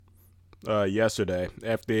yesterday,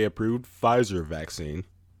 FDA approved Pfizer vaccine.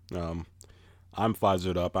 I'm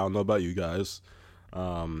Pfizered up. I don't know about you guys.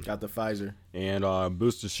 Got the Pfizer. And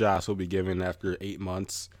booster shots will be given after 8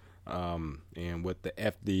 months. And with the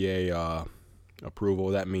FDA approval,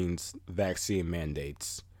 that means vaccine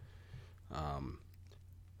mandates.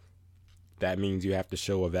 That means you have to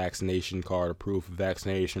show a vaccination card, a proof of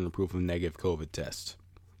vaccination, a proof of negative COVID test.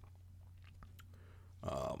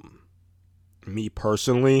 Me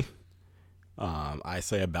personally, I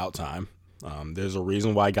say about time. There's a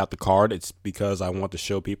reason why I got the card. It's because I want to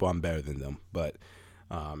show people I'm better than them. But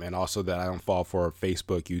and also that I don't fall for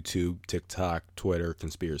Facebook, YouTube, TikTok, Twitter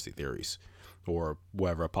conspiracy theories or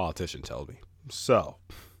whatever a politician tells me. So,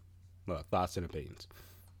 thoughts and opinions.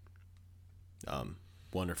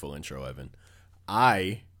 Wonderful intro, Evan.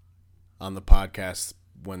 I, on the podcast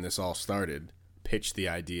when this all started, pitched the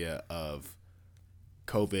idea of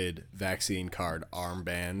COVID vaccine card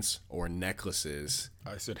armbands or necklaces.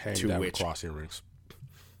 I said hang down with cross earrings.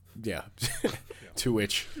 Yeah. To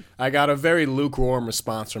which I got a very lukewarm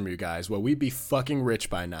response from you guys. Well, we'd be fucking rich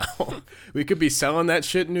by now. We could be selling that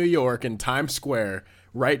shit in New York in Times Square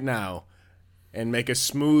right now and make a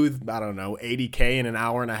smooth, I don't know, $80K in an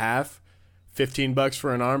hour and a half. $15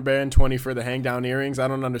 for an armband, $20 for the hang down earrings. I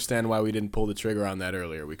don't understand why we didn't pull the trigger on that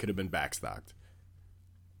earlier. We could have been backstocked.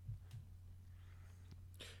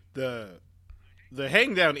 The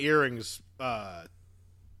hang down earrings, I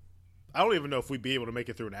don't even know if we'd be able to make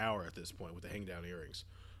it through an hour at this point with the hang down earrings.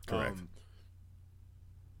 Correct.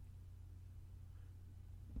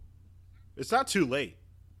 It's not too late.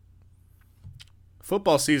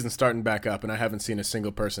 Football season's starting back up, and I haven't seen a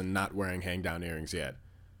single person not wearing hang down earrings yet.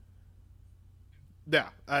 Yeah,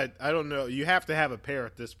 I don't know. You have to have a pair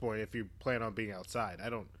at this point if you plan on being outside. I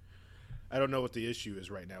don't know what the issue is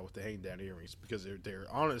right now with the hang down earrings because they're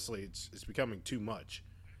honestly it's becoming too much.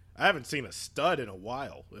 I haven't seen a stud in a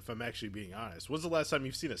while, if I'm actually being honest. When's the last time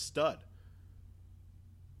you've seen a stud?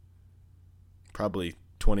 Probably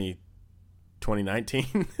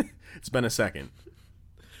 2019. It's been a second.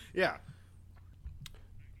 Yeah.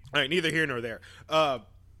 All right, neither here nor there.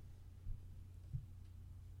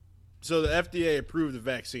 So the FDA approved the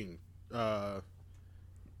vaccine, as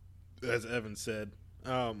Evan said.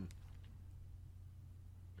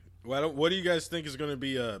 What do you guys think is going to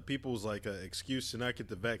be people's excuse to not get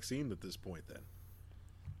the vaccine at this point? Then,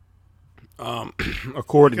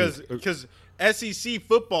 because SEC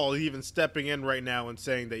football is even stepping in right now and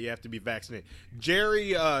saying that you have to be vaccinated.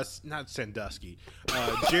 Jerry, not Sandusky,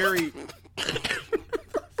 Jerry.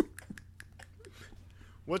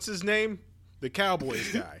 What's his name? The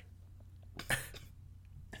Cowboys guy.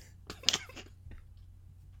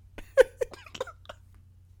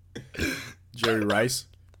 Jerry Rice?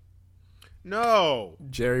 No.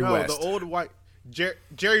 Jerry West. The old white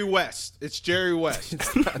Jerry West. It's Jerry West.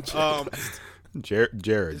 It's not Jerry West.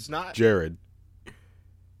 Jared. It's not. Jared.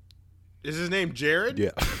 Is his name Jared?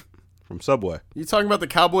 Yeah. From Subway. You talking about the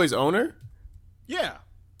Cowboys owner? Yeah.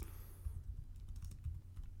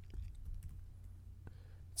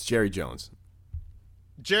 It's Jerry Jones.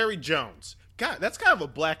 Jerry Jones. God, that's kind of a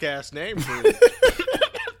black ass name for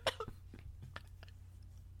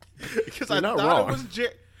because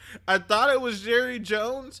I thought it was Jerry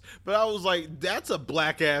Jones, but I was like, that's a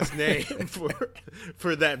black ass name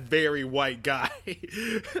for that very white guy.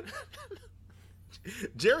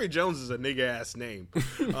 Jerry Jones is a nigga ass name.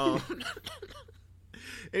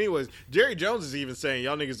 Anyways, Jerry Jones is even saying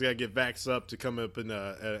y'all niggas gotta get vaxxed up to come up in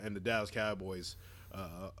the Dallas Cowboys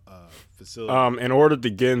facility. In order to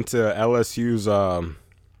get into LSU's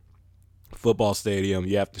football stadium,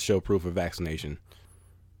 you have to show proof of vaccination.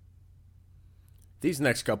 These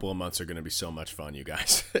next couple of months are going to be so much fun, you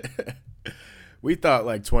guys. We thought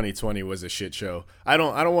 2020 was a shit show. I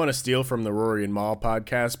don't want to steal from the Rory and Maul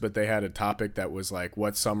podcast, but they had a topic that was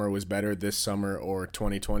what summer was better, this summer or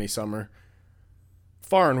 2020 summer.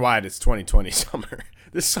 Far and wide, it's 2020 summer.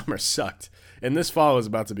 This summer sucked, and this fall is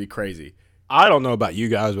about to be crazy. I don't know about you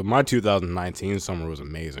guys, but my 2019 summer was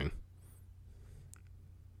amazing.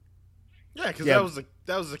 Yeah, because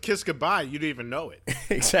that was a kiss goodbye. You didn't even know it.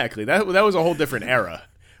 Exactly. That was a whole different era.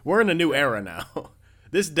 We're in a new era now.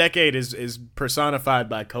 This decade is personified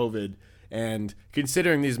by COVID, and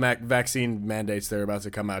considering these vaccine mandates that are about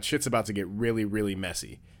to come out, shit's about to get really, really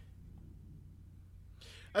messy.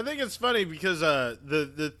 I think it's funny because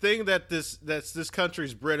the thing that's this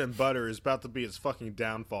country's bread and butter is about to be its fucking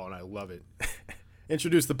downfall, and I love it.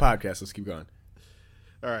 Introduce the podcast. Let's keep going.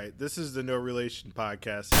 All right, this is the No Relation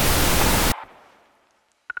Podcast.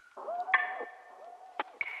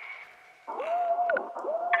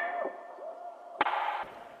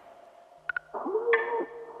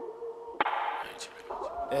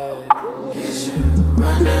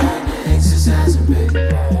 Run down the exercise and big.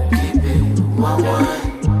 Keep it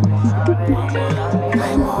 1-1.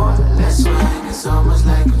 Play more, less swing. It's almost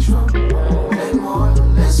like control. Play more,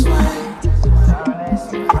 less swing.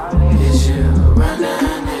 It's you. Run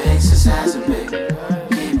down the exercise and big.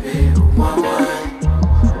 Keep it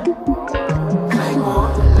 1-1. Play more,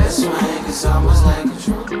 less swing. It's almost like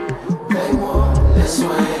control. Play more, less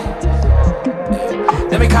swing.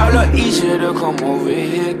 Let me call up Isha to come over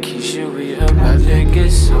here. Keisha, we about to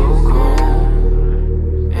get so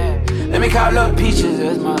cold. Yeah. Let me call up Peaches,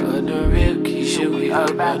 that's my other real Keisha. We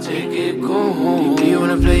about to get cold. Do you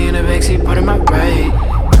wanna play in the backseat part of my ride?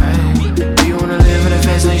 Do you wanna live in a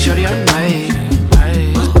fast lane, shorty, all night?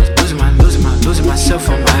 Losing myself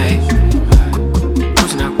on my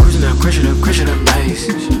cruising out, crushing up, nice.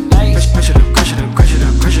 Crush it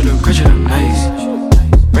up, nice.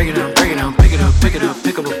 Break it down,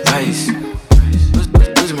 pick up a pace.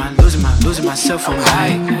 Losing myself on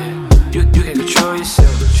high. You can control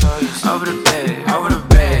yourself. Over the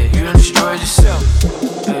bed, you done destroyed yourself.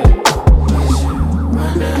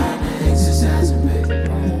 Run down and exercise and big.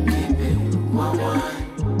 Keep it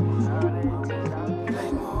 1-1.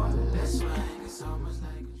 Play more, less swing. It's almost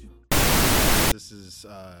like control. This is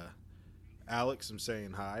Alex. I'm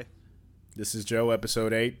saying hi. This is Joe,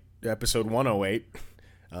 episode 108.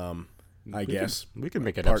 I guess we can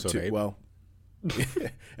make it part episode 2. 8. Well,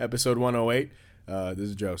 episode 108. This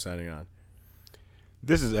is Joe signing on.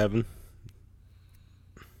 This is Evan.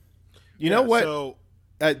 You know what, So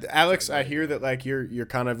Alex? I hear that like you're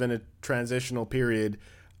kind of in a transitional period.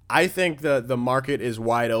 I think the market is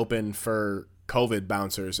wide open for COVID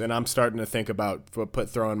bouncers, and I'm starting to think about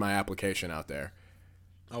throwing my application out there.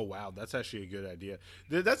 oh wow, that's actually a good idea.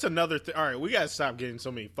 That's another thing. All right, we gotta stop getting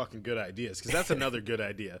so many fucking good ideas because that's another good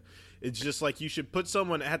idea. It's just like you should put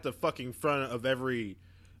someone at the fucking front of every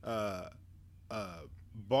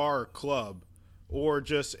bar, club, or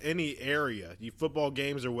just any area, football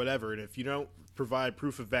games or whatever. And if you don't provide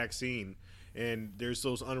proof of vaccine, and there's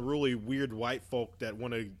those unruly, weird white folk that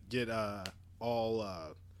want to get all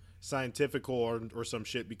scientifical or some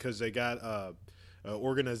shit because they got a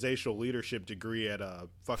organizational leadership degree at a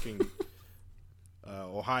fucking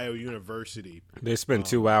Ohio University. They spent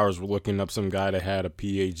 2 hours looking up some guy that had a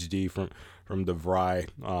PhD from DeVry.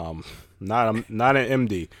 Not an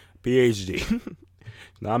MD, PhD.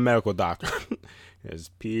 Not a medical doctor.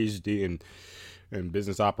 His PhD in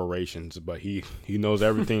business operations, but he knows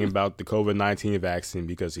everything about the COVID-19 vaccine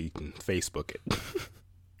because he can Facebook it.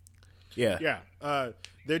 Yeah.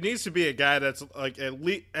 There needs to be a guy that's like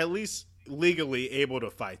at least legally able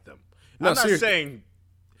to fight them. No,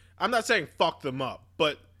 I'm not saying fuck them up,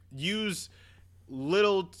 but use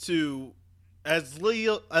as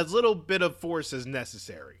little bit of force as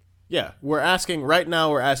necessary. Yeah, we're asking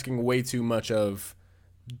way too much of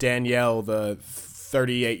Danielle, the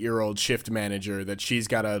 38-year-old shift manager, that she's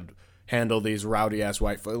got to handle these rowdy ass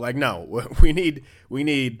white folk. Like, no, we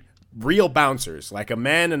need real bouncers, like a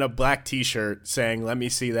man in a black T-shirt saying, "Let me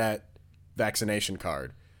see that vaccination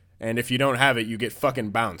card," and if you don't have it, you get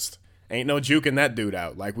fucking bounced. Ain't no juking that dude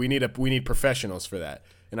out. Like, we need professionals for that.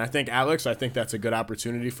 And I think, Alex, that's a good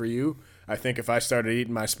opportunity for you. I think if I started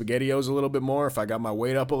eating my SpaghettiOs a little bit more, if I got my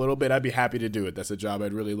weight up a little bit, I'd be happy to do it. That's a job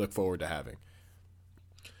I'd really look forward to having.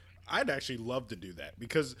 I'd actually love to do that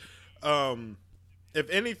because, if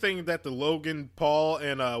anything, that the Logan Paul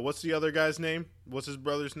and what's the other guy's name? What's his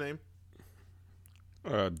brother's name?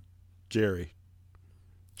 Jerry.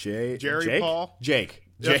 Jerry Paul? Jake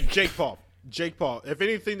Paul. Jake Paul. If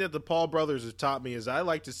anything that the Paul brothers have taught me is I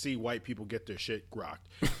like to see white people get their shit rocked.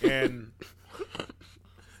 And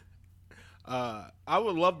I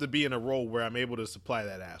would love to be in a role where I'm able to supply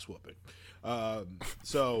that ass whooping.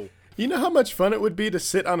 So you know how much fun it would be to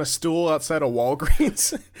sit on a stool outside of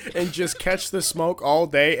Walgreens and just catch the smoke all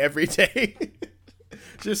day, every day?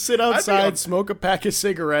 Just sit outside, smoke a pack of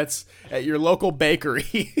cigarettes at your local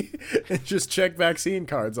bakery, and just check vaccine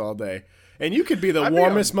cards all day. And you could be the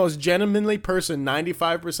warmest, most gentlemanly person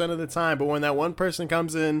 95% of the time, but when that one person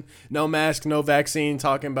comes in, no mask, no vaccine,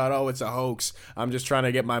 talking about, oh, it's a hoax, I'm just trying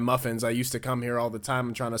to get my muffins, I used to come here all the time,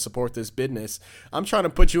 I'm trying to support this business, I'm trying to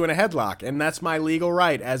put you in a headlock, and that's my legal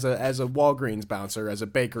right as a Walgreens bouncer, as a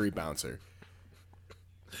bakery bouncer.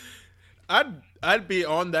 I'd be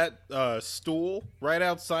on that stool right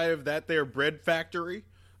outside of that there bread factory.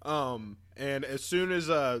 And as soon as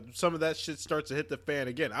some of that shit starts to hit the fan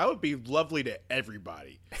again, I would be lovely to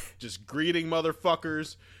everybody. Just greeting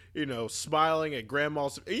motherfuckers, smiling at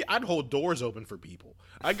grandma's. I'd hold doors open for people.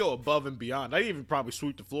 I'd go above and beyond. I'd even probably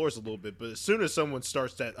sweep the floors a little bit. But as soon as someone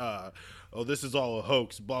starts that, this is all a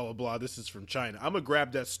hoax, blah, blah, blah, this is from China, I'm going to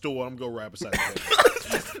grab that stool and I'm going to go right beside the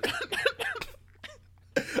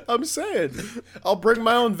bed. I'm saying, I'll bring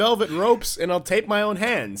my own velvet ropes and I'll tape my own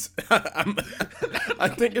hands. I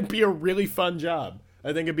think it'd be a really fun job.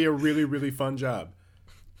 I think it'd be a really, really fun job.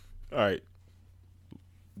 All right.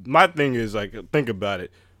 My thing is, like, think about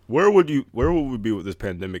it. Where would we be with this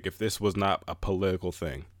pandemic if this was not a political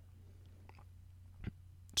thing?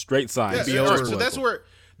 Straight science. So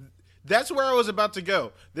that's where I was about to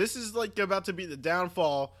go. This is like about to be the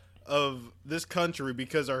downfall of this country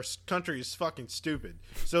because our country is fucking stupid.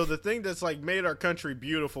 So the thing that's like made our country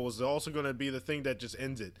beautiful is also going to be the thing that just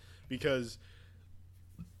ends it, because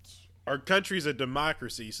our country's a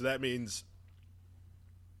democracy. So that means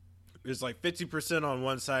there's like 50% on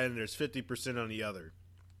one side and there's 50% on the other.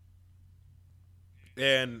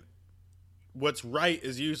 And what's right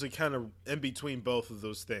is usually kind of in between both of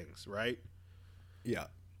those things, right? Yeah.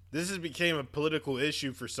 This has became a political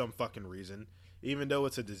issue for some fucking reason, even though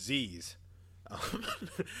it's a disease.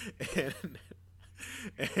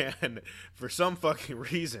 And for some fucking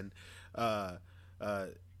reason,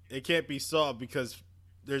 it can't be solved because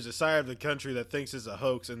there's a side of the country that thinks it's a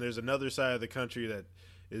hoax, and there's another side of the country that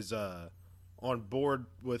is on board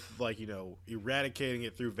with, like, eradicating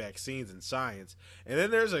it through vaccines and science. And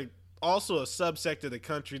then there's also a subsect of the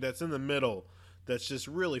country that's in the middle that's just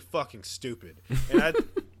really fucking stupid. And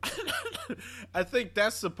I think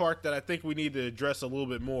that's the part that I think we need to address a little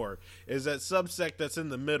bit more, is that subsect that's in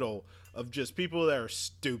the middle of just people that are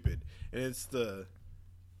stupid. And it's the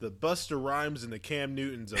Busta Rhymes and the Cam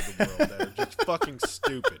Newtons of the world that are just fucking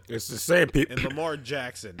stupid. It's the same people. And Lamar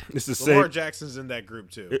Jackson. Lamar Jackson's in that group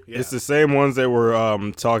too. Yeah. It's the same ones that were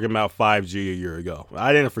talking about 5G a year ago.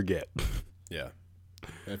 I didn't forget. Yeah,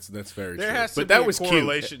 that's very there true. Has to but be that a was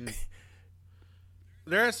correlation. cute.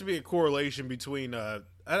 There has to be a correlation between I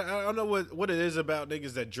don't know what it is about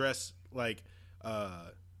niggas that dress like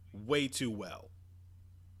way too well.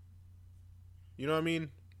 You know what I mean?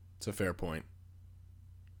 It's a fair point.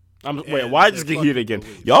 Wait, why just get heated again?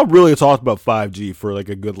 Y'all really talked about 5G for like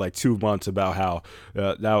a good 2 months about how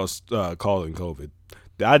that was causing COVID.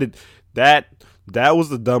 That was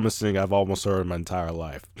the dumbest thing I've almost heard in my entire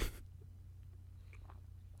life.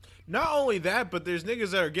 Not only that, but there's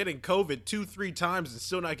niggas that are getting COVID 2-3 times and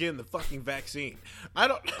still not getting the fucking vaccine. I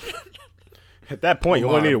don't. At that point, you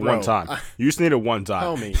only need it one time. You just need it one time.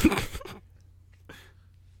 Homie.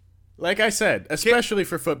 Like I said, especially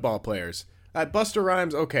for football players. Busta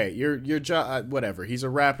Rhymes, okay, your whatever. He's a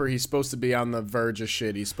rapper. He's supposed to be on the verge of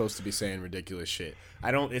shit. He's supposed to be saying ridiculous shit.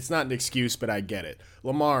 It's not an excuse, but I get it.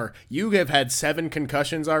 Lamar, you have had 7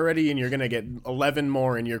 concussions already, and you're going to get 11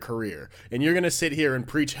 more in your career. And you're going to sit here and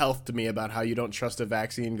preach health to me about how you don't trust a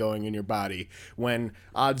vaccine going in your body, when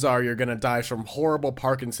odds are you're going to die from horrible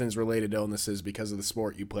Parkinson's-related illnesses because of the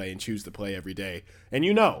sport you play and choose to play every day. And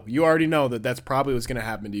you already know that that's probably what's going to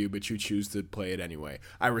happen to you, but you choose to play it anyway.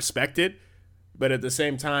 I respect it. But at the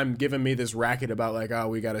same time, giving me this racket about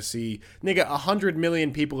we got to see. Nigga, 100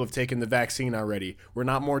 million people have taken the vaccine already. We're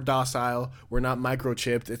not more docile. We're not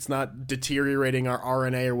microchipped. It's not deteriorating our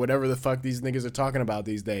RNA or whatever the fuck these niggas are talking about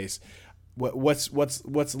these days. What's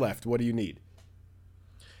left? What do you need?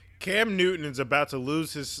 Cam Newton is about to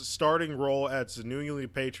lose his starting role as the New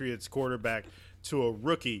England Patriots quarterback to a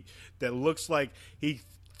rookie that looks like he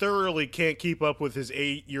thoroughly can't keep up with his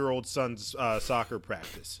 8-year-old son's soccer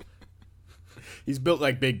practice. He's built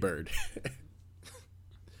like Big Bird.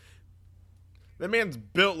 That man's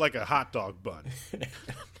built like a hot dog bun.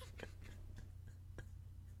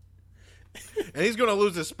 And he's going to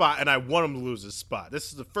lose his spot, and I want him to lose his spot. This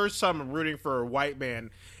is the first time I'm rooting for a white man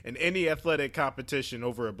in any athletic competition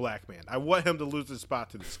over a black man. I want him to lose his spot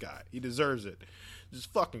to this guy. He deserves it.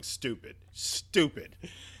 Just fucking stupid. Stupid.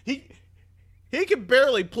 He could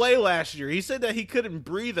barely play last year. He said that he couldn't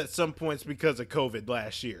breathe at some points because of COVID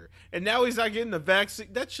last year. And now he's not getting the vaccine.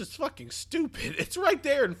 That's just fucking stupid. It's right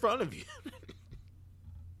there in front of you.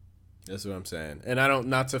 That's what I'm saying. And I don't,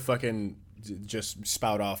 not to fucking just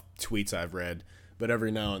spout off tweets I've read, but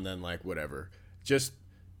every now and then, whatever. Just,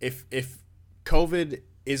 if COVID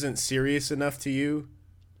isn't serious enough to you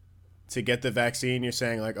to get the vaccine, you're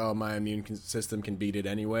saying, oh, my immune system can beat it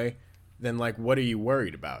anyway, then what are you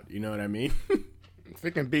worried about? You know what I mean? If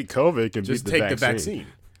it can beat COVID, it can just beat the take vaccine. the vaccine.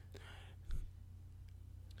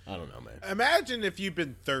 I don't know, man. Imagine if you've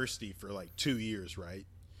been thirsty for 2 years, right?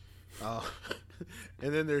 And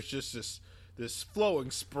then there's just this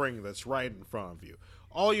flowing spring that's right in front of you.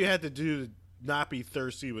 All you had to do to not be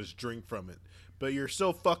thirsty was drink from it. but you're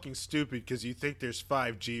so fucking stupid because you think there's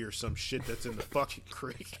 5G or some shit that's in the fucking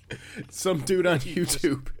creek. Some dude on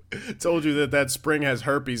YouTube told you that spring has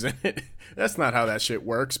herpes in it. That's not how that shit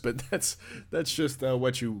works, but that's just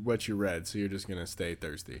what you read. So you're just gonna stay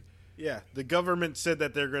thirsty. Yeah, the government said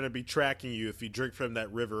that they're going to be tracking you if you drink from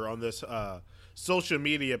that river on this social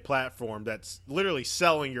media platform that's literally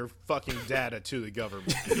selling your fucking data to the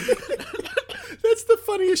government. That's the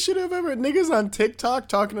funniest shit I've ever. Niggas on TikTok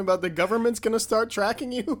talking about the government's gonna start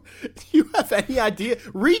tracking you. You have any idea?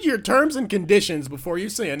 Read your terms and conditions before you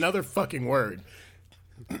say another fucking word.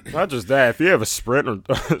 Not just that. If you have a Sprint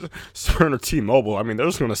or T-Mobile, I mean, they're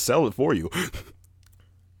just going to sell it for you.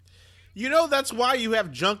 You know that's why you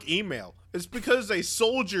have junk email. It's because they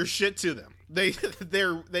sold your shit to them.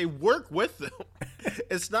 They work with them.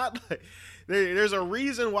 It's not like there's a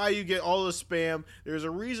reason why you get all the spam. There's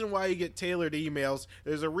a reason why you get tailored emails.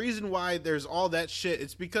 There's a reason why there's all that shit.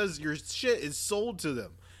 It's because your shit is sold to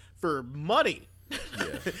them for money.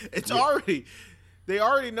 Yeah. They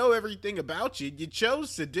already know everything about you. You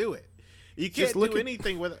chose to do it. You can't do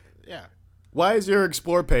anything with it. Yeah. Why is your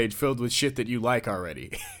Explore page filled with shit that you like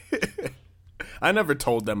already? I never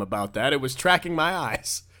told them about that. It was tracking my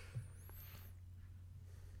eyes.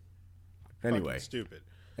 Anyway. Fucking stupid.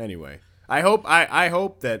 Anyway. I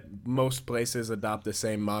hope that most places adopt the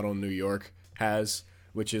same model New York has,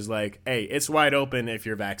 which is like, hey, it's wide open if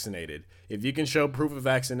you're vaccinated. If you can show proof of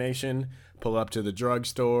vaccination, pull up to the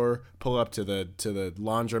drugstore, pull up to the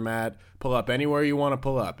laundromat, pull up anywhere you want to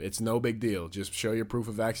pull up. It's no big deal. Just show your proof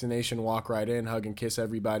of vaccination, walk right in, hug and kiss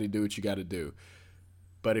everybody, do what you got to do.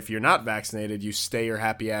 But if you're not vaccinated, you stay your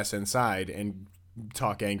happy ass inside and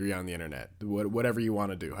talk angry on the internet. Whatever you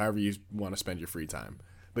want to do, however you want to spend your free time.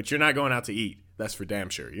 But you're not going out to eat. That's for damn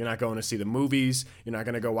sure. You're not going to see the movies. You're not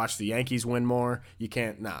going to go watch the Yankees win more. You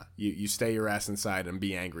can't. Nah. You stay your ass inside and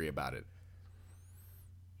be angry about it.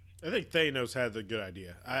 I think Thanos had the good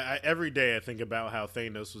idea. I every day I think about how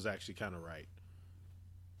Thanos was actually kind of right.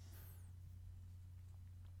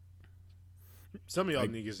 Some of y'all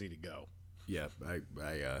niggas need to go. Yeah,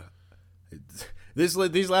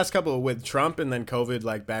 these last couple with Trump and then COVID,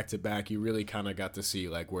 like back to back, you really kind of got to see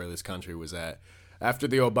like where this country was at. After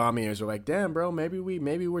the Obama years, we're like, damn, bro, maybe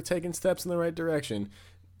we're taking steps in the right direction.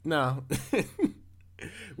 No.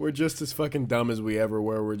 We're just as fucking dumb as we ever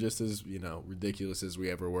were. We're just as, ridiculous as we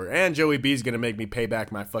ever were. And Joey B's going to make me pay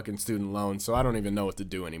back my fucking student loan, so I don't even know what to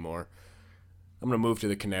do anymore. I'm going to move to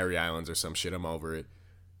the Canary Islands or some shit. I'm over it.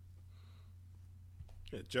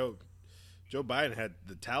 Yeah, Joe Biden had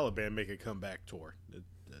the Taliban make a comeback tour.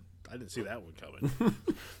 I didn't see that one coming.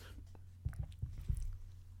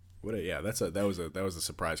 That was a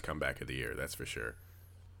surprise comeback of the year, that's for sure.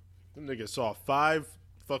 Them niggas saw 5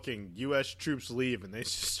 fucking U.S. troops leave, and they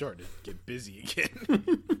just started to get busy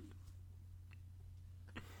again.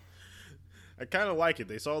 I kind of like it.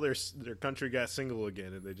 They saw their country got single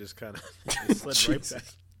again, and they just kind of slid right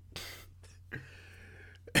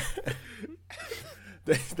back.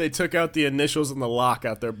 They took out the initials and the lock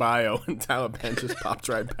out their bio, and Taliban just popped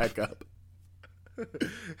right back up.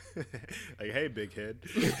 Like, hey, big head.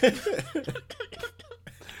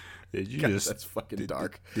 That's fucking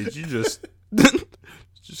dark. Did you just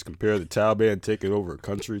compare the Taliban taking over a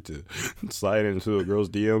country to slide into a girl's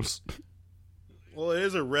DMs? Well, it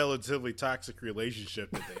is a relatively toxic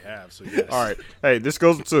relationship that they have. So yes. All right. Hey, this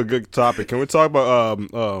goes into a good topic. Can we talk about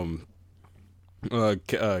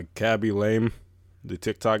Khaby Lame, the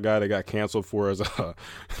TikTok guy that got canceled for his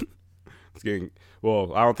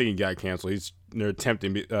well, I don't think he got canceled. They're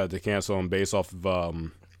attempting to cancel him based off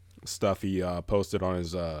of stuff he posted on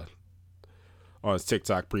his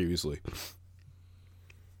TikTok previously.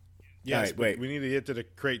 Yes, right, wait. We need to get to the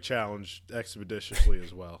crate challenge expeditiously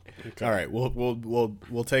as well. Okay. All right,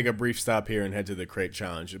 we'll take a brief stop here and head to the crate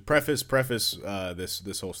challenge. Preface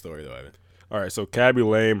this whole story though, Ivan. All right, so Khaby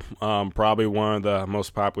Lame, probably one of the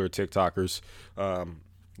most popular TikTokers. I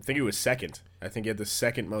think he was second. I think he had the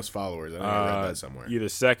second most followers. I think I read that somewhere. Either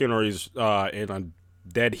second or he's in a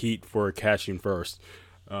dead heat for catching first.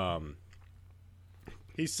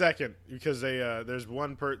 He's second because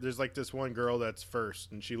there's like this one girl that's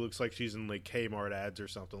first, and she looks like she's in like Kmart ads or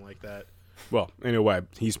something like that. Well, anyway,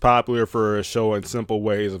 he's popular for showing simple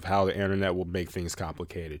ways of how the internet will make things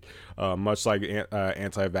complicated, much like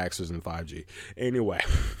anti-vaxxers and 5G. Anyway,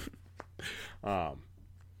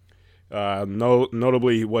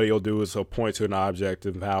 notably, what he'll do is he'll point to an object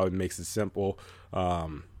and how it makes it simple.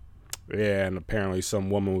 And apparently, some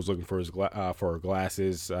woman was looking for her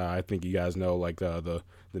glasses. I think you guys know, like the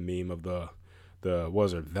meme of the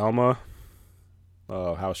was it Velma?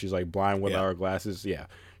 how she's like blind without Yeah. her glasses. Yeah,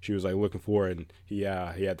 she was like looking for it, and he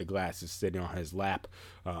had the glasses sitting on his lap.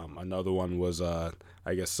 Another one was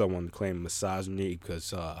I guess someone claimed misogyny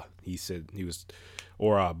because he said he was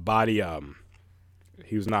body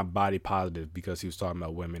he was not body positive because he was talking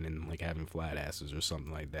about women and like having flat asses or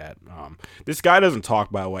something like that. This guy doesn't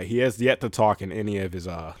talk, by the way. He has yet to talk in any of his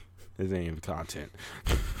content.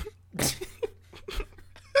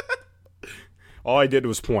 All I did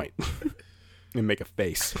was point and make a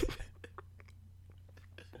face.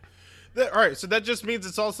 All right, so that just means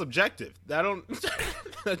it's all subjective. That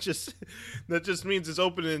just means it's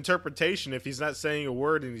open to interpretation if he's not saying a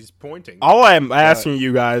word and he's pointing. All I'm asking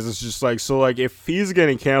you guys is just like, so like if he's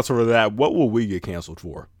getting canceled for that, what will we get canceled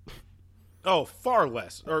for? Oh, far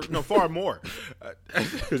less, or no, far more.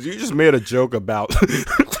 Because you just made a joke about.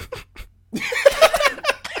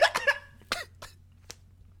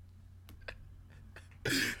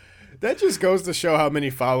 That just goes to show how many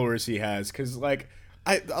followers he has. Because, like,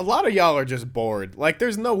 a lot of y'all are just bored. Like,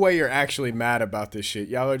 there's no way you're actually mad about this shit.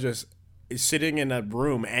 Y'all are just sitting in a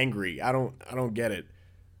room angry. I don't get it.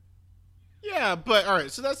 Yeah, but all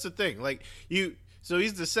right, so that's the thing. Like so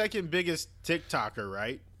he's the second biggest TikToker,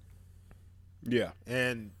 right? Yeah.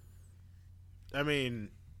 And I mean,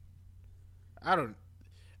 I don't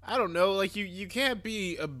know. Like you can't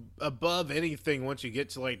be above anything once you get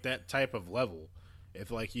to like that type of level. If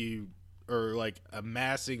like you are like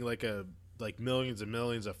amassing like millions and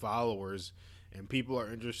millions of followers, and people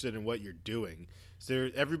are interested in what you're doing, so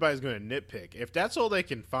everybody's going to nitpick. If that's all they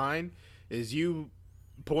can find is you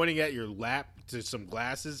pointing at your lap to some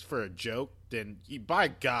glasses for a joke, then by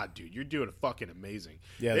God, dude, you're doing fucking amazing.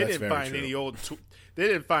 Yeah, they that's didn't very find true. they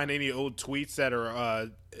didn't find any old tweets that are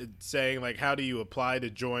saying like, how do you apply to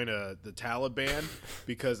join the Taliban?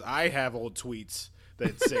 Because I have old tweets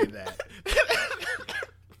that say that.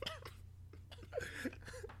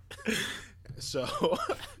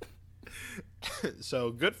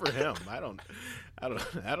 So good for him. I don't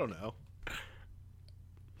know.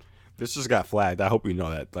 This just got flagged. I hope you know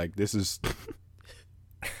that. Like, this is.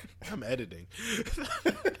 I'm editing.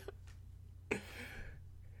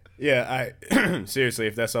 Yeah, I seriously,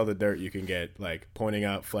 if that's all the dirt you can get, like pointing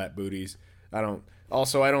out flat booties, I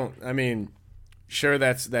mean, sure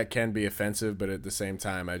that can be offensive, but at the same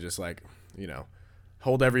time, I just like,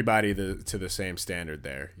 hold everybody to the same standard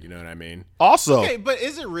there. You know what I mean? Also. Okay, but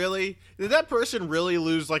is it really? Did that person really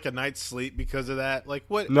lose like a night's sleep because of that? Like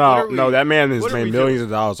what? No, that man has what are made we millions doing? of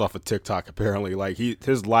dollars off of TikTok. Apparently, like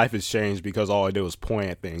his life has changed because all I did was point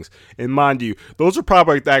at things. And mind you, those are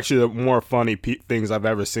probably actually the more funny things I've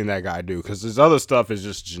ever seen that guy do. Because his other stuff is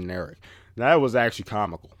just generic. That was actually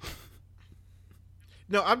comical.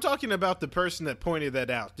 No, I'm talking about the person that pointed that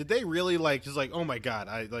out. Did they really just like, oh my God,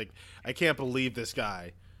 I can't believe this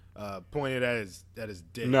guy pointed at his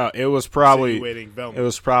dick. No, it was probably insinuating Velma. it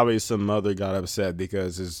was probably some mother got upset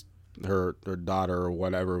because her daughter or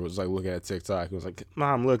whatever was like looking at TikTok and was like,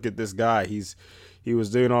 Mom, look at this guy. He was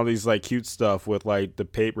doing all these like cute stuff with like the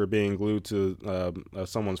paper being glued to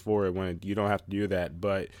someone's forehead when you don't have to do that,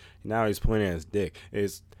 but now he's pointing at his dick.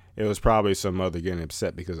 It was probably some mother getting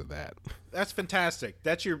upset because of that. That's fantastic.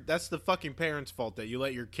 That's the fucking parents' fault that you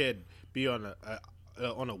let your kid be on a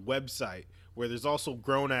website where there's also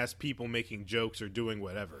grown ass people making jokes or doing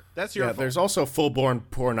whatever. That's your fault. There's also full-born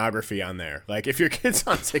pornography on there. Like if your kid's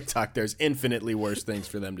on TikTok, there's infinitely worse things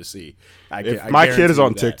for them to see. If my kid is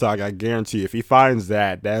on guarantee you that. TikTok, I guarantee if he finds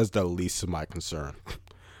that is the least of my concern.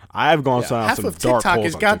 I have gone down Half some of dark TikTok holes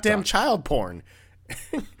is on goddamn TikTok. child porn.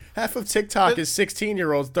 Half of TikTok is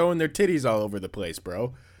 16-year-olds throwing their titties all over the place,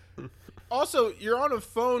 bro. Also, you're on a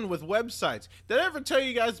phone with websites. Did I ever tell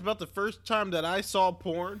you guys about the first time that I saw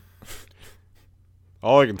porn?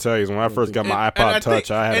 All I can tell you is when I first got my iPod Touch,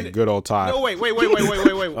 I had a good old time. No, wait.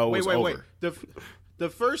 Oh, it was over. The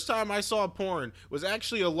first time I saw porn was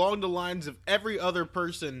actually along the lines of every other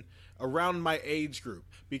person around my age group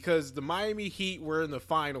because the Miami Heat were in the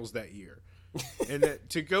finals that year, and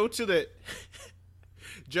to go to the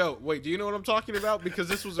Joe, wait, do you know what I'm talking about? Because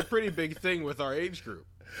this was a pretty big thing with our age group.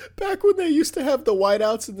 Back when they used to have the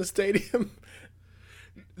whiteouts in the stadium.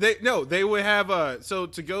 They would have so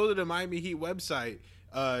to go to the Miami Heat website,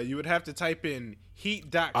 you would have to type in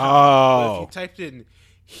heat.com. Oh. But if you typed in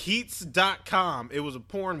heats.com, it was a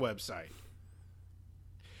porn website.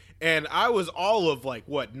 And I was all of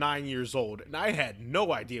 9 years old, and I had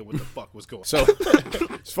no idea what the fuck was going on. So,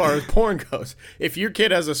 as far as porn goes, if your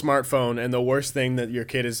kid has a smartphone and the worst thing that your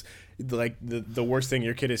kid is the worst thing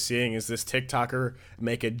your kid is seeing is this TikToker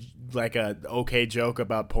make a okay joke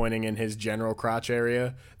about pointing in his general crotch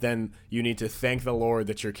area, then you need to thank the Lord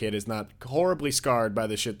that your kid is not horribly scarred by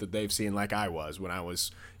the shit that they've seen, like I was when I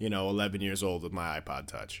was 11 years old with my iPod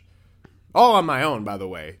Touch. All on my own, by the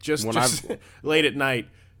way. Just late at night.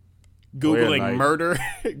 Googling murder,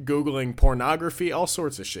 Googling pornography, all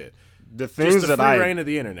sorts of shit. The things just the that free reign of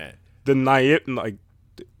the internet. The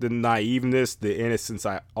naiveness, the innocence,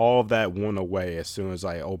 all of that went away as soon as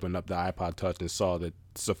I opened up the iPod Touch and saw that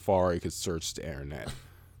Safari could search the internet.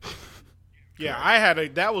 Yeah, I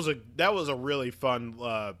had that was a really fun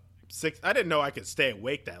I didn't know I could stay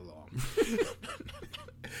awake that long.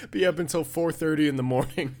 Be up until 4:30 in the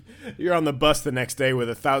morning. You're on the bus the next day with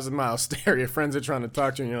a 1,000-mile stare. Your friends are trying to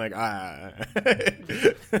talk to you, and you're like,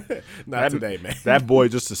 not today, man. That boy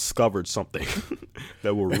just discovered something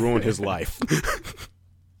that will ruin his life.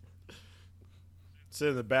 Sit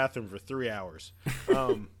in the bathroom for 3 hours.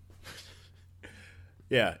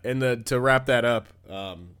 Yeah, and to wrap that up,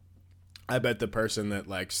 I bet the person that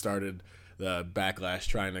started the backlash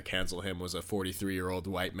trying to cancel him was a 43-year-old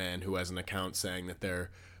white man who has an account saying that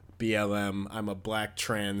they're BLM, I'm a black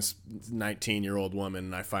trans 19-year-old woman,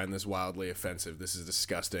 and I find this wildly offensive. This is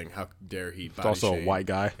disgusting. How dare he body It's also shame? a white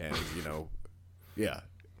guy. And, yeah,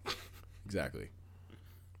 exactly.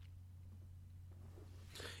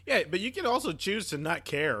 Yeah, but you can also choose to not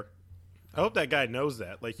care. I hope that guy knows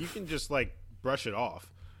that. You can just, brush it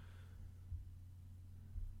off.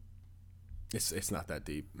 It's not that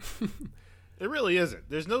deep. It really isn't.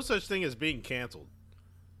 There's no such thing as being canceled.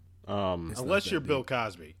 Unless you're Bill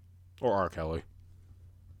Cosby. Or R. Kelly.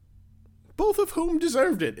 Both of whom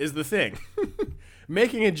deserved it, is the thing.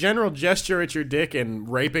 Making a general gesture at your dick and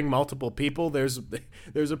raping multiple people, there's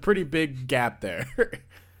a pretty big gap there.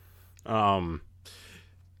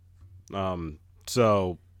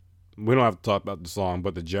 So we don't have to talk about the song,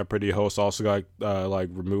 but the Jeopardy host also got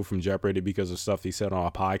removed from Jeopardy because of stuff he said on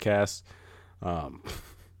a podcast.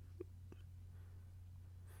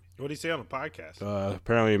 What did he say on the podcast?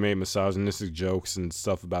 Apparently he made misogynistic jokes and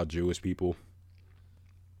stuff about Jewish people.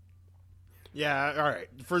 Yeah, all right.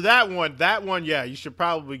 For that one, yeah, you should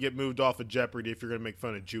probably get moved off of Jeopardy if you're going to make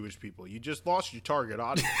fun of Jewish people. You just lost your target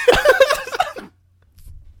audience.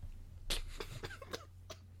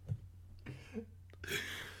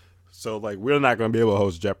 So, we're not going to be able to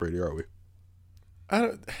host Jeopardy, are we?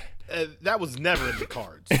 That was never in the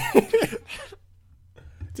cards.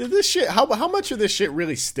 Did this shit? How much of this shit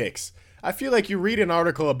really sticks? I feel like you read an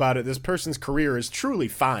article about it. This person's career is truly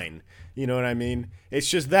fine. You know what I mean? It's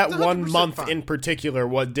just that 1 month fine. in particular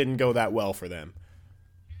what didn't go that well for them.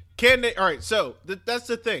 Can they? All right. So that's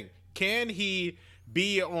the thing. Can he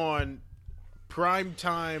be on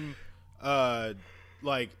primetime,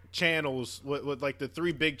 channels with the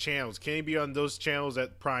three big channels? Can he be on those channels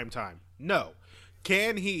at prime time? No.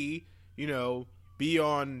 Can he? Be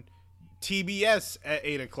on TBS at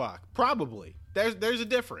 8 o'clock? Probably. There's a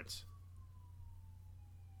difference.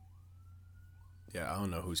 Yeah, I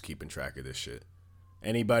don't know who's keeping track of this shit.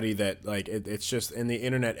 Anybody that it's just in the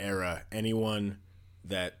internet era, anyone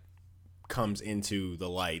that comes into the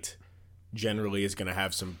light generally is gonna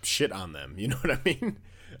have some shit on them. You know what I mean?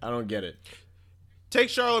 I don't get it. Take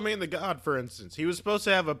Charlemagne the God, for instance. He was supposed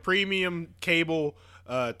to have a premium cable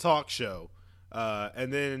talk show,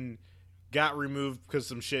 and then got removed because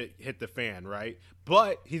some shit hit the fan, right?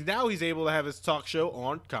 But he's able to have his talk show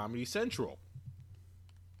on Comedy Central.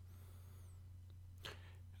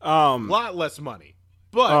 A lot less money,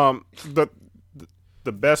 but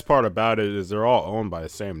the best part about it is they're all owned by the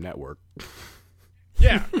same network.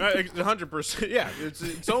 yeah, 100%. Yeah,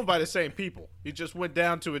 it's owned by the same people. He just went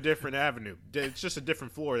down to a different avenue. It's just a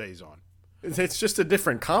different floor that he's on. It's just a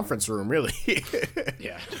different conference room, really.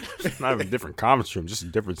 Yeah, Not even a different conference room, just a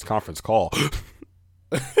different conference call.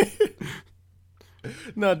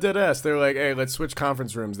 No, dead ass. They're like, hey, let's switch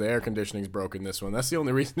conference rooms. The air conditioning's broken. This one. That's the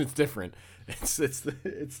only reason it's different. It's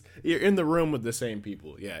you're in the room with the same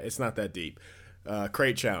people. Yeah, it's not that deep.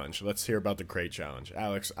 Crate challenge. Let's hear about the crate challenge,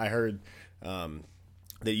 Alex. I heard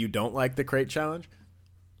that you don't like the crate challenge.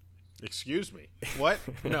 Excuse me. What?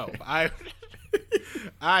 No, I've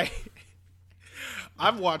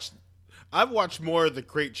watched more of the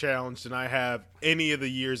crate challenge than I have any of the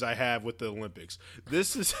years I have with the Olympics.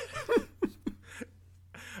 This is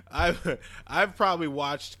I've probably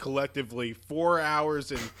watched collectively 4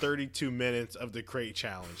 hours and 32 minutes of the crate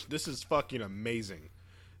challenge. This is fucking amazing.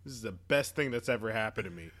 This is the best thing that's ever happened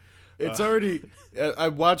to me. It's already. I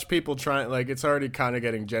watch people trying. Like it's already kind of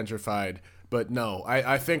getting gentrified. But no,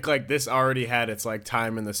 I think like this already had its like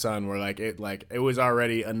time in the sun where it was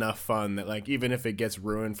already enough fun that like even if it gets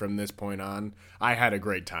ruined from this point on, I had a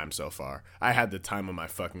great time so far. I had the time of my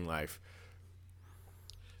fucking life.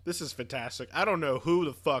 This is fantastic. I don't know who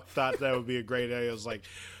the fuck thought that would be a great idea. I was like,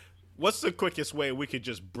 what's the quickest way we could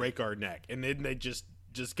just break our neck? And then they just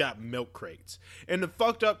got milk crates. And the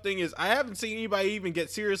fucked up thing is I haven't seen anybody even get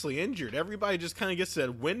seriously injured. Everybody just kind of gets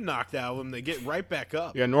that wind knocked out of them. They get right back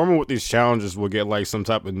up. Yeah, normally with these challenges, we'll get like some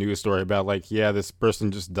type of news story about like, yeah, this person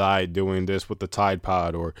just died doing this with the Tide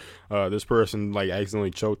Pod, or this person like accidentally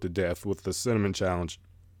choked to death with the cinnamon challenge.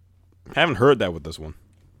 Haven't heard that with this one.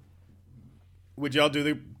 Would y'all do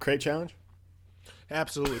the crate challenge?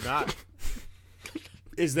 Absolutely not.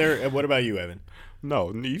 Is there? What about you, Evan?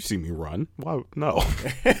 No, you've seen me run. Why? No.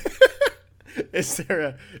 Is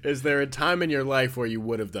there a time in your life where you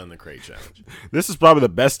would have done the crate challenge? This is probably the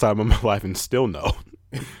best time of my life, and still no.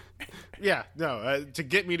 Yeah, no. To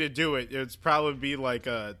get me to do it, it's probably be like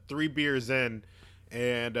 3 beers in,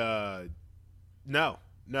 and no.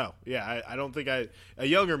 Yeah, I don't think a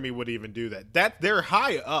younger me would even do that. They're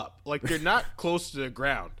high up, like they're not close to the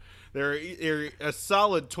ground. They're a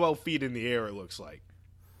solid 12 feet in the air. It looks like.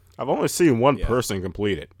 I've only seen one person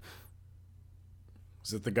complete it.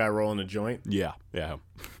 Was it the guy rolling a joint? Yeah.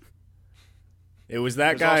 It was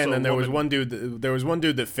that There's guy, also and then a there was woman- one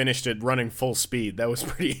dude that finished it running full speed. That was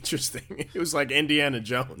pretty interesting. It was like Indiana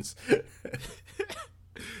Jones.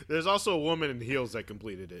 There's also a woman in heels that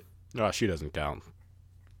completed it. No, she doesn't count.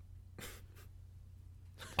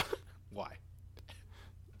 Why?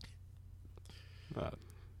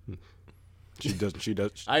 She doesn't. She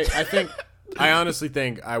does. I honestly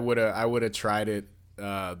think I would have tried it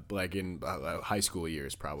like in high school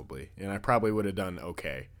years probably, and I probably would have done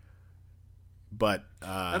okay. But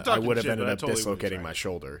I would have ended up dislocating my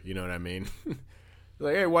shoulder. You know what I mean?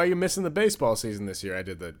 Like, hey, why are you missing the baseball season this year? I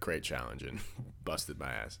did the crate challenge and busted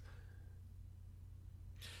my ass.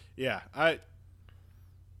 Yeah, I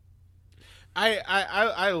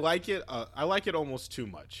like it. I like it almost too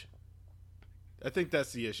much. I think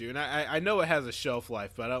that's the issue, and I know it has a shelf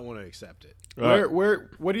life, but I don't want to accept it.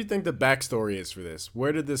 What do you think the backstory is for this?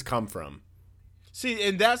 Where did this come from? See,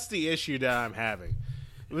 and that's the issue that I'm having.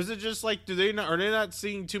 Was it just like, are they not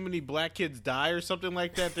seeing too many black kids die or something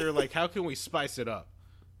like that? They're like, how can we spice it up?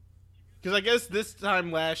 Because I guess this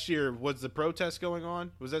time last year, was the protest going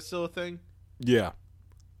on? Was that still a thing? Yeah.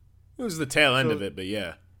 It was the tail end of it, but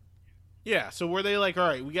yeah. Yeah, so were they like, all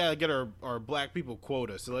right, we gotta get our black people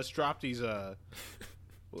quota, so let's drop these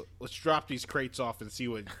crates off and see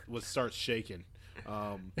what starts shaking.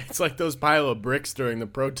 It's like those pile of bricks during the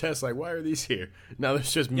protest. Like, why are these here? Now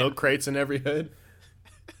there's just milk crates in every hood.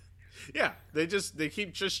 Yeah, they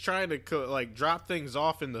keep just trying to like drop things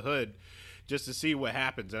off in the hood just to see what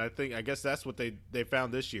happens, and I guess that's what they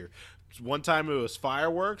found this year. One time it was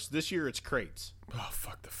fireworks. This year it's crates. Oh,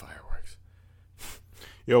 fuck the fireworks.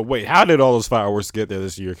 Yo, wait, how did all those fireworks get there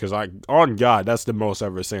this year? Because on God, that's the most I've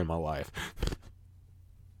ever seen in my life.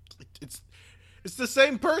 It's the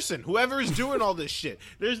same person. Whoever is doing all this shit.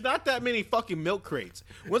 There's not that many fucking milk crates.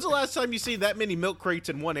 When's the last time you see that many milk crates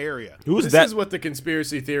in one area? This is what the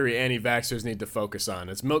conspiracy theory anti-vaxxers need to focus on.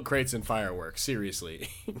 It's milk crates and fireworks. Seriously.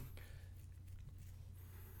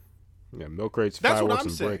 Yeah, milk crates, That's what fireworks, I'm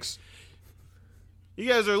and saying. bricks. You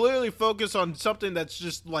guys are literally focused on something that's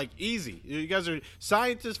just like easy. You guys are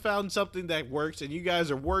scientists found something that works, and you guys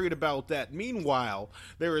are worried about that. Meanwhile,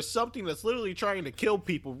 there is something that's literally trying to kill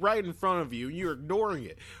people right in front of you, and you're ignoring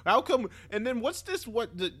it. How come? And then what's this?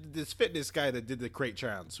 This fitness guy that did the crate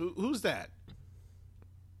challenge? Who's that?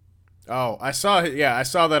 Oh, I saw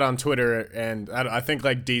that on Twitter, and I think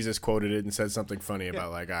like Deezus quoted it and said something funny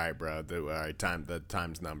about like, all right, bro, the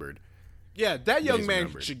time's numbered. Yeah, that young Days man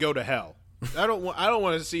numbered. should go to hell. I don't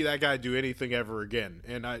want to see that guy do anything ever again,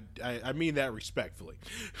 and I mean that respectfully.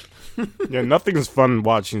 Yeah, nothing's fun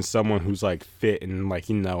watching someone who's like fit and like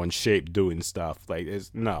in shape doing stuff. Like,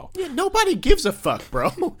 no. Yeah, nobody gives a fuck, bro.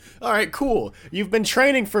 All right, cool. You've been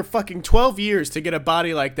training for fucking 12 years to get a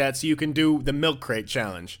body like that so you can do the milk crate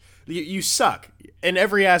challenge. You suck in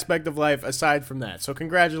every aspect of life aside from that. So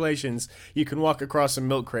congratulations. You can walk across some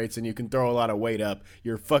milk crates and you can throw a lot of weight up.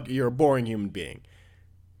 You're a boring human being.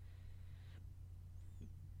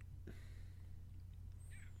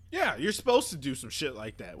 Yeah, you're supposed to do some shit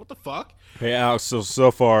like that. What the fuck? Hey, Alex,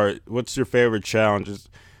 so far, what's your favorite challenges?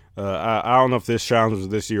 I don't know if this challenge was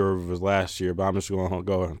this year or if it was last year, but I'm just going to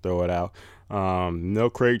go and throw it out.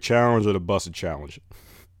 Milk crate challenge or the busted challenge?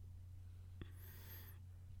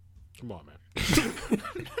 Come on, man.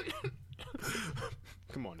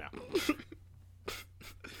 Come on now.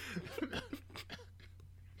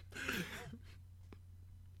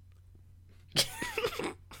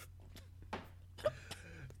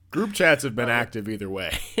 Group chats have been active either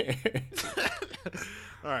way.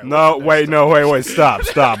 All right. No, wait, stop,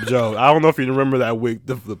 Joe. I don't know if you remember that week,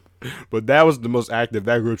 but that was the most active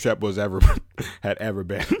that group chat was had ever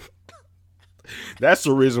been. That's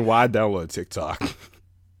the reason why I downloaded TikTok.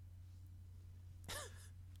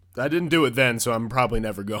 I didn't do it then, so I'm probably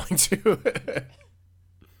never going to.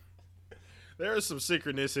 There is some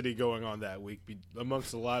synchronicity going on that week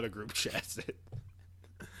amongst a lot of group chats.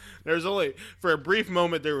 There's only, for a brief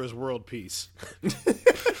moment, there was world peace.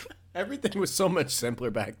 Everything was so much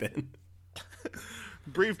simpler back then.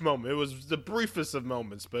 Brief moment. It was the briefest of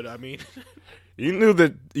moments, but I mean... You knew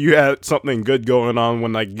that you had something good going on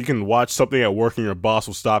when, like, you can watch something at work and your boss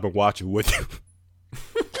will stop and watch it with you.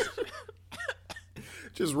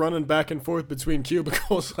 Just running back and forth between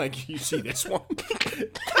cubicles like, you see this one?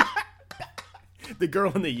 The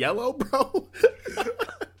girl in the yellow, bro?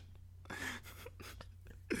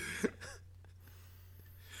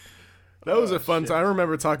 That was a fun time. I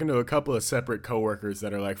remember talking to a couple of separate coworkers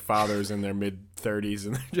that are like fathers in their mid-30s,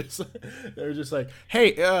 and they're just like,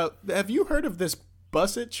 "Hey, have you heard of this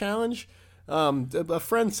Busset challenge? A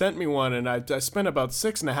friend sent me one, and I spent about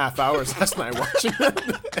 6.5 hours last night watching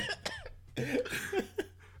it."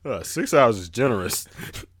 6 hours is generous.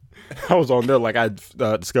 I was on there like I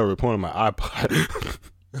discovered porn on my iPod.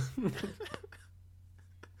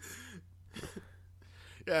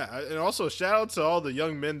 Yeah, and also shout out to all the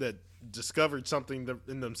young men that discovered something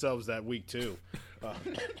in themselves that week too.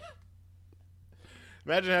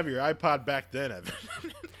 Imagine having your iPod back then,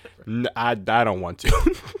 Evan. I don't want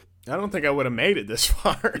to. I don't think I would have made it this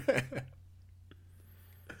far.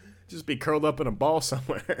 Just be curled up in a ball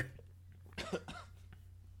somewhere.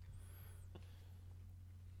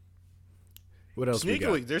 What else we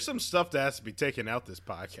Sneakily, got? there's some stuff that has to be taken out this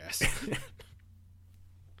podcast.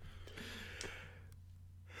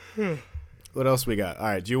 What else we got? All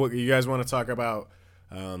right, do you guys want to talk about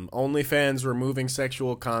OnlyFans removing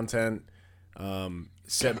sexual content,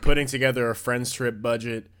 putting together a friends trip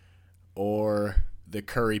budget, or the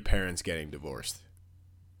Curry parents getting divorced?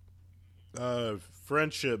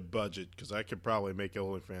 Friendship budget, because I could probably make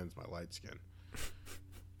OnlyFans my light skin.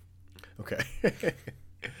 Okay.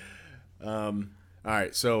 All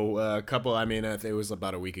right, so a couple, I mean, it was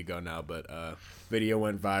about a week ago now, but video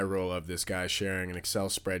went viral of this guy sharing an Excel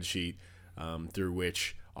spreadsheet through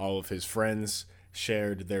which all of his friends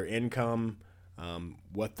shared their income,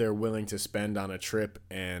 what they're willing to spend on a trip,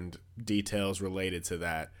 and details related to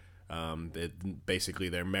that. Basically,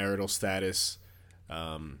 their marital status,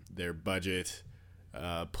 their budget,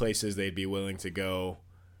 places they'd be willing to go,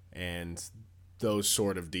 and those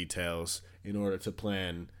sort of details in order to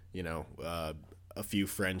plan, a few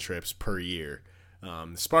friend trips per year.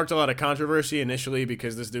 Sparked a lot of controversy initially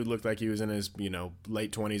because this dude looked like he was in his,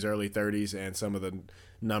 late 20s, early 30s, and some of the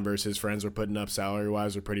numbers his friends were putting up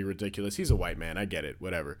salary-wise are pretty ridiculous. He's a white man. I get it.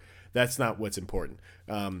 Whatever. That's not what's important.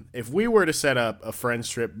 If we were to set up a friends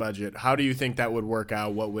trip budget, how do you think that would work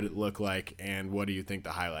out? What would it look like? And what do you think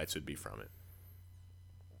the highlights would be from it?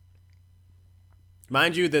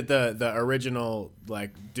 Mind you that the original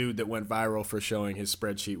dude that went viral for showing his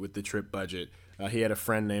spreadsheet with the trip budget, he had a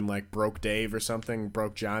friend named Broke Dave or something,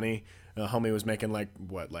 Broke Johnny. Homie was making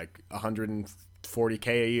 $140K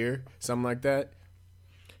a year, something like that.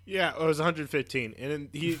 Yeah, it was 115, and then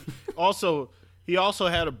he also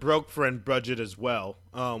had a broke friend budget as well,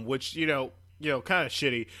 which kind of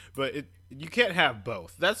shitty, but you can't have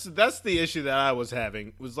both. That's the issue that I was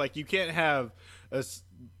having. Was you can't have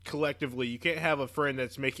collectively, you can't have a friend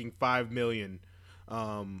that's making $5 million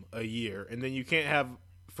a year, and then you can't have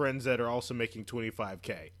friends that are also making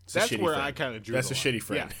 $25K. That's where I kind of drew. That's a the line. shitty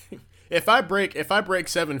friend. Yeah. If I break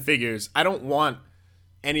 7 figures, I don't want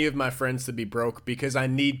any of my friends to be broke because I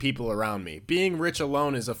need people around me. Being rich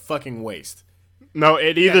alone is a fucking waste. No,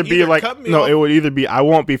 it would either be I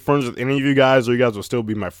won't be friends with any of you guys, or you guys will still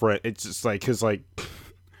be my friend. It's just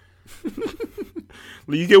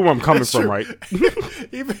you get where I'm coming from, right?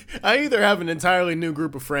 I either have an entirely new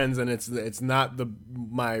group of friends and it's not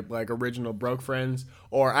my original broke friends,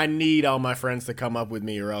 or I need all my friends to come up with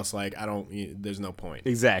me, or else there's no point.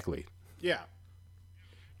 Exactly. Yeah.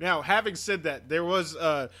 Now, having said that, there was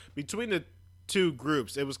between the two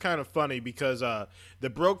groups, it was kind of funny because the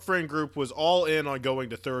broke friend group was all in on going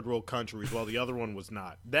to third world countries, while the other one was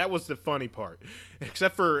not. That was the funny part.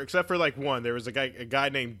 Except for one, there was a guy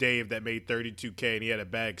named Dave that made $32K, and he had a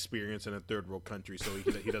bad experience in a third world country, so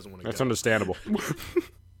he doesn't want to. That's go. understandable.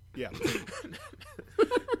 Yeah.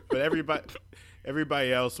 But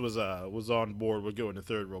Everybody else was on board with going to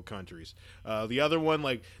third world countries. The other one,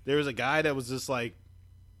 like, there was a guy that was just like,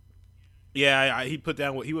 yeah, he would put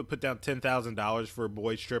down $10,000 for a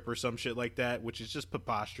boys trip or some shit like that, which is just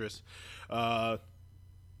preposterous. And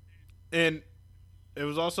it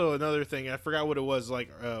was also another thing. I forgot what it was. Like,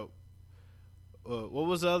 what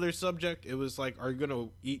was the other subject? It was like, are you gonna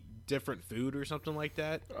eat different food or something like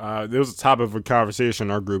that? There was a topic of a conversation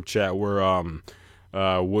in our group chat where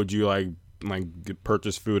would you like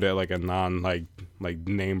purchase food at like a non like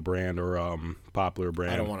name brand or popular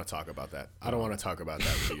brand? I don't want to talk about that. I don't want to talk about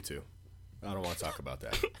that with you two. I don't want to talk about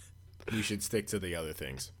that. You should stick to the other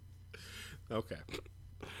things. Okay.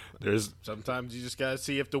 There's Sometimes you just gotta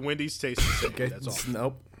see if the Wendy's tastes the same. Okay. That's all.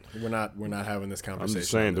 Nope. We're not having this I'm conversation.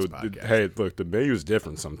 just saying, on this podcast. hey, look, the menu is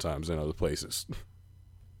different sometimes in other places.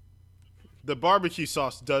 The barbecue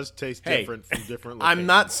sauce does taste Hey, different from different locations. I'm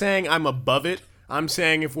not saying I'm above it. I'm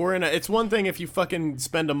saying if we're in it's one thing if you fucking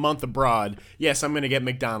spend a month abroad. Yes, I'm going to get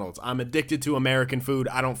McDonald's. I'm addicted to American food.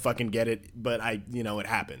 I don't fucking get it, but it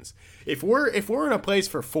happens. If we're in a place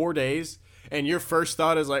for 4 days and your first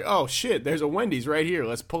thought is like, "Oh shit, there's a Wendy's right here.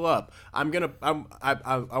 Let's pull up." I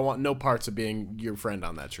want no parts of being your friend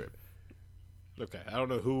on that trip. Okay, I don't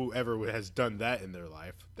know whoever has done that in their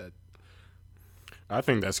life. That I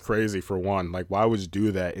think that's crazy for one. Like, why would you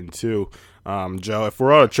do that? And two, Joe, if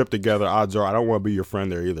we're on a trip together, odds are I don't want to be your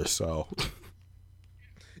friend there either. So,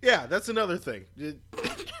 yeah, that's another thing.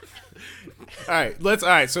 All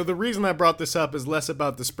right. So the reason I brought this up is less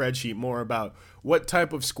about the spreadsheet, more about what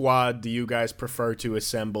type of squad do you guys prefer to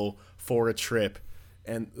assemble for a trip?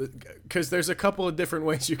 And because there's a couple of different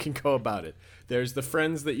ways you can go about it. There's the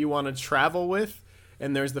friends that you want to travel with,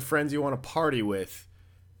 and there's the friends you want to party with.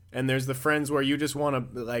 And there's the friends where you just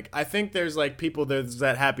want to, like, I think there's, like, people, there's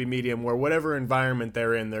that happy medium where whatever environment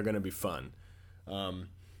they're in, they're going to be fun.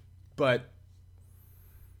 But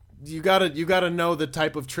you gotta know the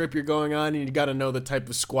type of trip you're going on, and you gotta know the type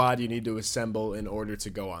of squad you need to assemble in order to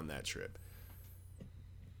go on that trip.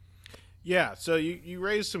 Yeah, so you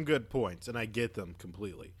raised some good points, and I get them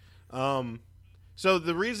completely. So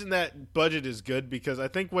the reason that budget is good, because I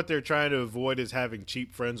think what they're trying to avoid is having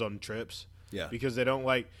cheap friends on trips. Yeah. Because they don't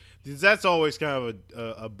like – that's always kind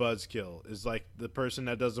of a buzzkill, is like the person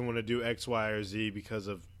that doesn't want to do X, Y, or Z because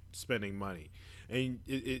of spending money. And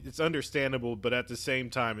it's understandable, but at the same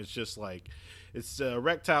time, it's just like it's a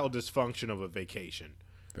erectile dysfunction of a vacation.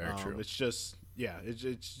 Very true. It's just – yeah, it's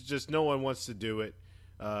just no one wants to do it.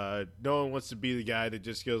 No one wants to be the guy that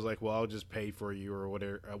just goes like, well, I'll just pay for you or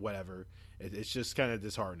whatever. It's just kind of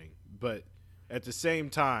disheartening. But at the same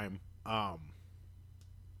time –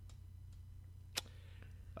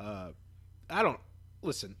 I don't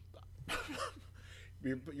listen.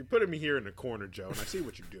 You're putting me here in the corner, Joe, and I see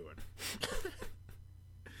what you're doing.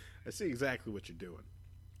 I see exactly what you're doing.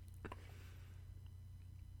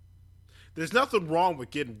 There's nothing wrong with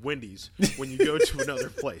getting Wendy's when you go to another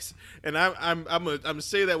place, and I'm gonna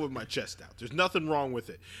say that with my chest out. There's nothing wrong with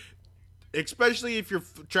it, especially if you're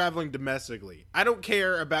traveling domestically. I don't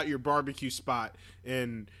care about your barbecue spot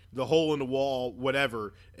in the hole in the wall,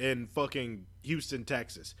 whatever, in fucking Houston,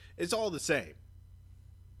 Texas. It's all the same.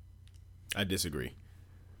 I disagree.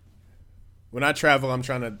 When I travel, I'm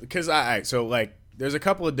trying to, because so like, there's a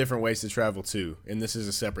couple of different ways to travel too, and this is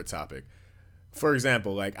a separate topic. For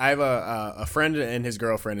example, like I have a friend and his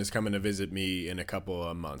girlfriend is coming to visit me in a couple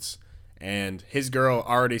of months, and his girl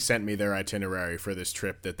already sent me their itinerary for this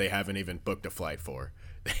trip that they haven't even booked a flight for.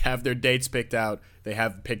 They have their dates picked out. They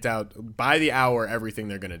have picked out by the hour everything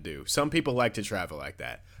they're going to do. Some people like to travel like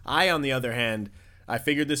that. I, on the other hand, I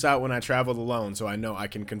figured this out when I traveled alone, so I know I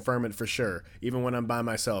can confirm it for sure. Even when I'm by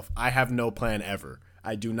myself, I have no plan ever.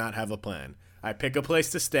 I do not have a plan. I pick a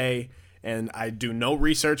place to stay, and I do no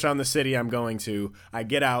research on the city I'm going to. I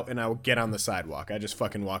get out, and I will get on the sidewalk. I just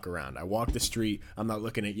fucking walk around. I walk the street. I'm not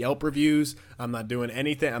looking at Yelp reviews. I'm not doing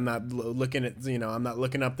anything. I'm not looking at, I'm not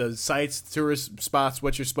looking up the sites, tourist spots,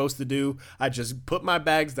 what you're supposed to do. I just put my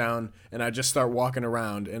bags down, and I just start walking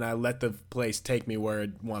around, and I let the place take me where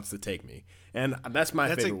it wants to take me. And that's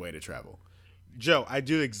my favorite way to travel. Joe, I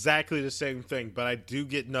do exactly the same thing, but I do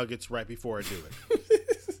get nuggets right before I do it.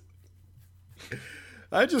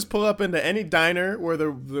 I just pull up into any diner where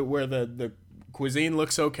the cuisine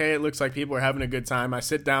looks okay. It looks like people are having a good time. I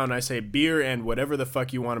sit down and I say beer and whatever the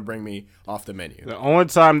fuck you want to bring me off the menu. The only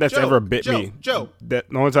time that's ever bit me, Joe. The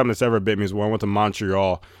only time that's ever bit me is when I went to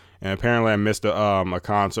Montreal, and apparently I missed a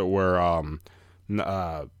concert where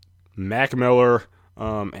Mac Miller,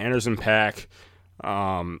 Anderson .Paak,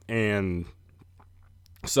 and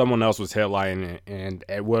someone else was headlining it, and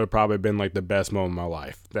it would have probably been like the best moment of my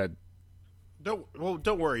life.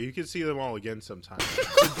 Don't worry. You can see them all again sometime.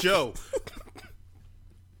 So, Joe,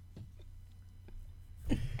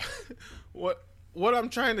 what I'm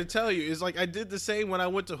trying to tell you is, like, I did the same when I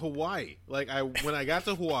went to Hawaii. Like, when I got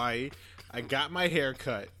to Hawaii, I got my hair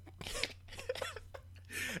cut.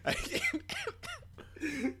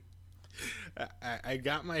 I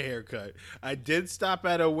got my hair cut. I did stop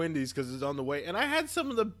at a Wendy's because it's on the way, and I had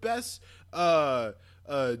some of the best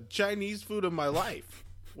Chinese food of my life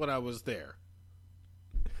when I was there.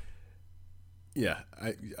 Yeah,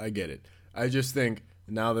 I get it. I just think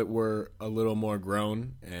now that we're a little more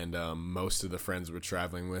grown and most of the friends we're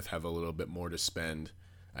traveling with have a little bit more to spend,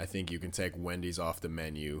 I think you can take Wendy's off the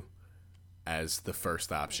menu as the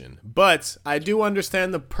first option. But I do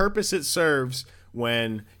understand the purpose it serves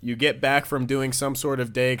when you get back from doing some sort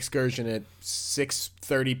of day excursion at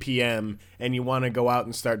 6:30 p.m. and you want to go out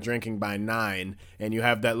and start drinking by 9, and you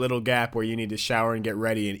have that little gap where you need to shower and get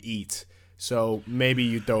ready and eat. So maybe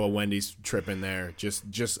you throw a Wendy's trip in there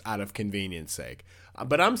just out of convenience sake.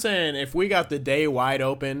 But I'm saying if we got the day wide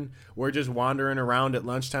open, we're just wandering around at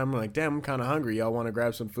lunchtime, we're like, damn, I'm kind of hungry. Y'all want to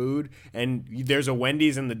grab some food? And there's a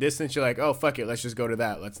Wendy's in the distance. You're like, oh, fuck it. Let's just go to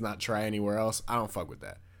that. Let's not try anywhere else. I don't fuck with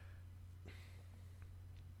that.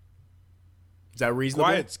 Is that reasonable?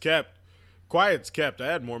 Quiet's kept. I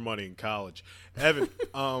had more money in college. Evan,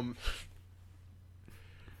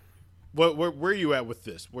 where are you at with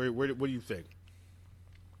this? What do you think?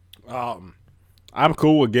 I'm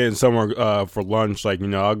cool with getting somewhere for lunch. Like,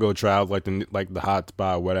 I'll go travel like the hot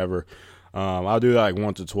spot or whatever. I'll do that like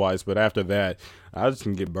once or twice, but after that, I just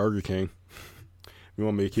can get Burger King. You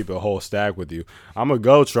want me to keep a whole stack with you? I'm gonna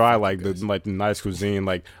go try the nice cuisine.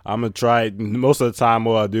 Like, I'm gonna try. Most of the time,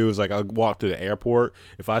 what I do is like I'll walk to the airport.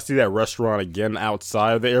 If I see that restaurant again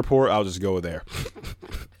outside of the airport, I'll just go there.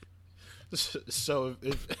 So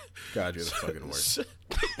if God, you're the fucking worst.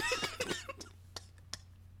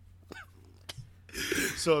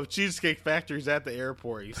 So if Cheesecake Factory's at the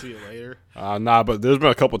airport, you see it later? Nah, but there's been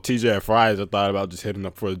a couple TGI Fridays I thought about just hitting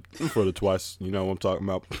up for the twice. You know what I'm talking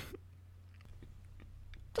about.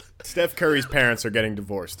 Steph Curry's parents are getting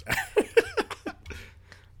divorced.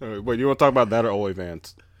 Wait, you want to talk about that or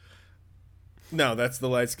OnlyFans? No, that's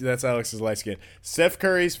Alex's light skin. Steph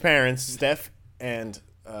Curry's parents, Steph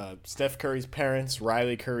Curry's parents,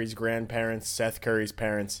 Riley Curry's grandparents, Seth Curry's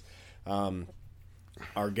parents,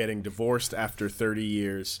 are getting divorced after 30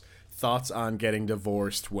 years. Thoughts on getting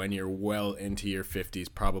divorced when you're well into your 50s,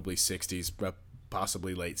 probably 60s, but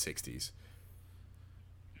possibly late 60s?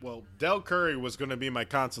 Well, Del Curry was going to be my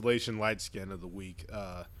consolation light skin of the week,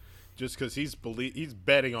 just because he's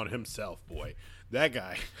betting on himself, boy. That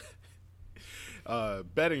guy,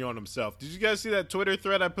 betting on himself. Did you guys see that Twitter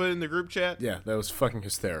thread I put in the group chat? Yeah, that was fucking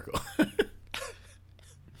hysterical.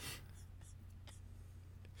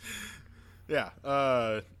 Yeah,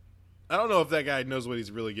 I don't know if that guy knows what he's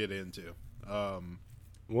really getting into.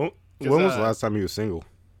 When was the last time he was single?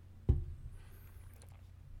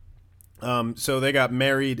 So they got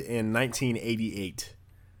married in 1988.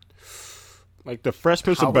 Like the Fresh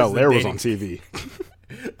Prince of Bel-Air was on TV.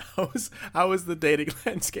 How was the dating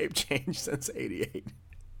landscape changed since 88?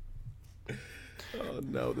 Oh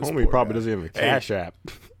no, this Homie probably doesn't have a Cash App.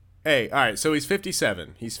 Hey, all right. So he's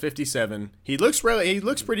 57. He's 57. He looks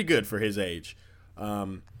pretty good for his age.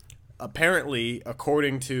 Apparently,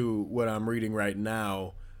 according to what I'm reading right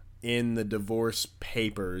now, in the divorce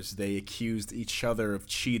papers, they accused each other of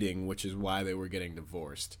cheating, which is why they were getting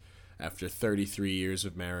divorced. After 33 years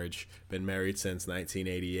of marriage, been married since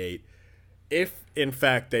 1988. If in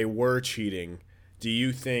fact they were cheating, do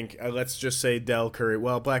you think? Let's just say Del Curry.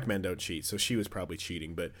 Well, black men don't cheat, so she was probably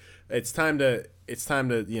cheating. But it's time to.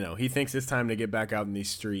 He thinks it's time to get back out in these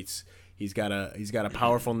streets. He's got a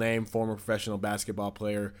powerful name, former professional basketball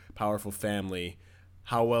player, powerful family.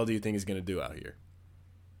 How well do you think he's going to do out here?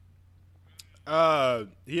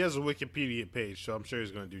 He has a Wikipedia page, so I'm sure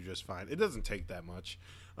he's going to do just fine. It doesn't take that much.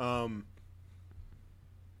 The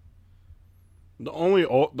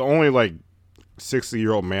only like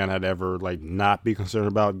 60-year-old man I'd ever like not be concerned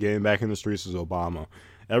about getting back in the streets is Obama.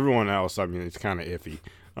 Everyone else, I mean, it's kind of iffy.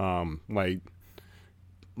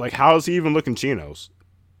 Like how is he even looking chinos?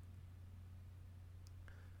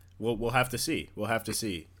 We'll have to see.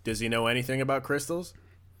 Does he know anything about crystals?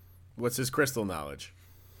 What's his crystal knowledge?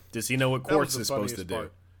 Does he know what quartz is supposed to do?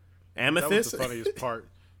 Amethyst? That was the funniest part.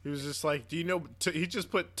 He was just like, do you know, he just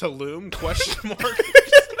put Tulum, question mark.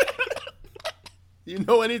 You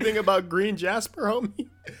know anything about green jasper, homie?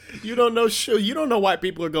 You don't know why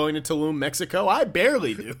people are going to Tulum, Mexico? I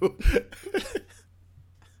barely do.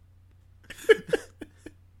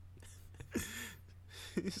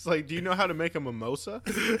 He's like, do you know how to make a mimosa?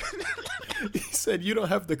 He said, "You don't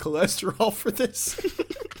have the cholesterol for this."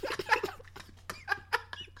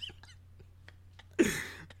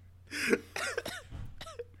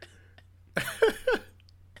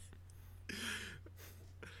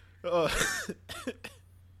 Oh.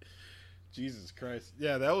 Jesus Christ.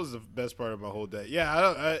 Yeah, that was the best part of my whole day.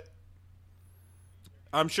 Yeah,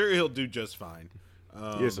 I'm sure he'll do just fine.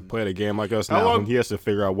 He has to play the game like us How now. long- He has to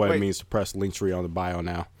figure out what it Wait. means to press Linktree on the bio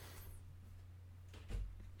now.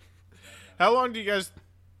 How long do you guys...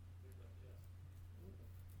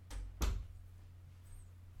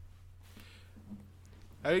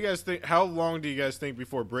 How long do you guys think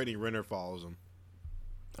before Brittany Renner follows him?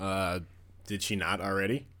 Did she not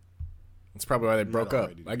already? That's probably why they broke up.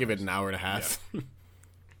 already, I give it an hour and a half.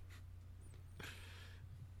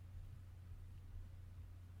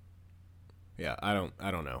 Yeah, I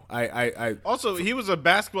don't know. I Also, he was a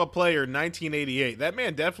basketball player in 1988. That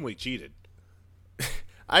man definitely cheated.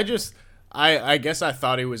 I guess I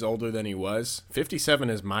thought he was older than he was. 57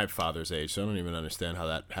 is my father's age, so I don't even understand how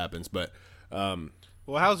that happens. But Well,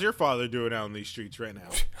 how's your father doing out in these streets right now?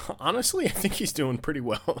 honestly, I think he's doing pretty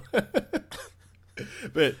well.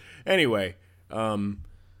 But anyway, I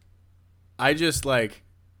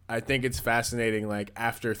think it's fascinating, like,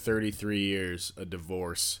 after 33 years, a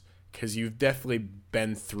divorce, because you've definitely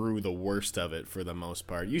been through the worst of it for the most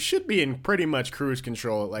part. You should be in pretty much cruise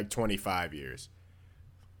control at like 25 years.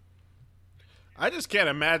 I just can't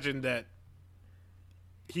imagine that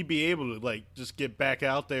he'd be able to, like, just get back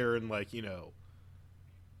out there and, like, you know,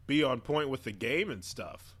 be on point with the game and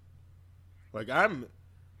stuff. Like,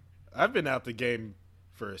 I've been out the game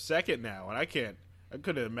for a second now, and I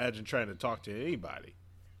couldn't imagine trying to talk to anybody.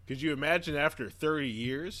 Could you imagine after 30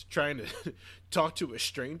 years trying to talk to a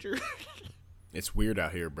stranger? It's weird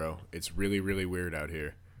out here, bro. It's really, really weird out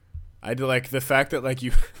here. I like the fact that, like,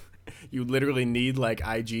 you literally need, like,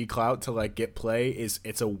 IG clout to, like, get play.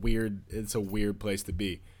 It's a weird place to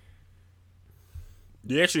be.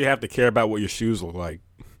 You actually have to care about what your shoes look like.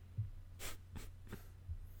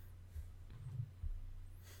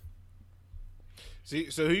 See,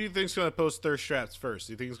 so who do you think's going to post thirst traps first?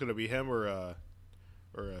 Do you think it's going to be him or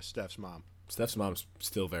Steph's mom? Steph's mom's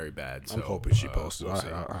still very bad. So, I'm hoping she posts. we'll see.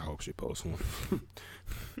 I hope she posts one.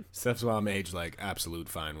 Steph's mom aged like absolute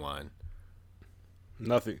fine wine.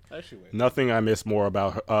 Nothing I miss more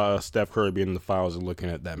about Steph Curry being in the finals and looking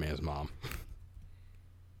at that man's mom.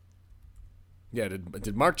 Yeah,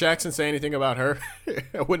 did Mark Jackson say anything about her?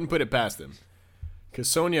 I wouldn't put it past him. Because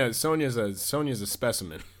Sonya's a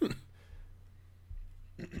specimen.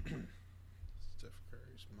 Steph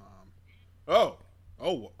Curry's mom. Oh.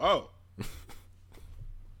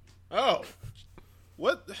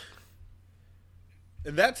 What?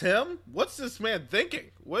 And that's him? What's this man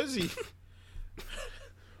thinking? What is he?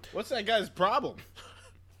 What's that guy's problem?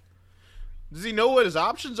 Does he know what his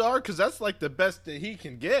options are? Because that's like the best that he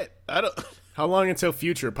can get. I don't. How long until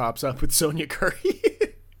Future pops up with Sonya Curry?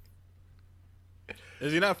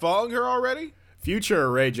 Is he not following her already? Future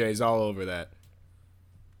or Ray J's all over that.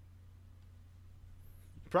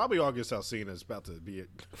 Probably August Alsina is about to be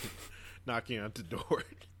knocking at the door.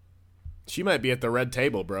 She might be at the red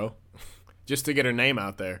table, bro. Just to get her name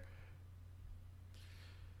out there.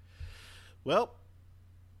 Well,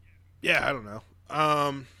 yeah, I don't know.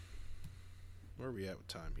 Where are we at with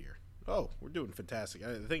time here? Oh, we're doing fantastic.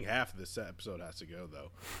 I think half of this episode has to go,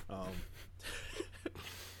 though.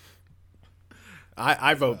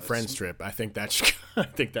 I vote Friends Trip. I think that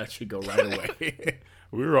should go right away.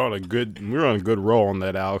 We were on a good roll on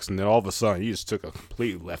that, Alex, and then all of a sudden you just took a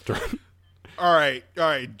complete left turn. All right.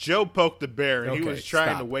 Joe poked the bear, and he was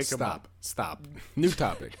trying to wake him up. Stop. New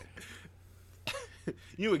topic.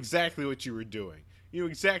 You knew exactly what you were doing.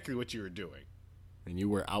 And you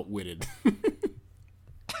were outwitted.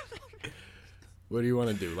 What do you want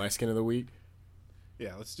to do? Light skin of the week?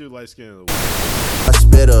 Yeah, let's do light skin of the week. A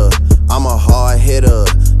spitter, I'm a hard hitter.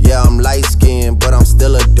 Yeah, I'm light skinned, but I'm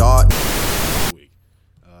still a dark.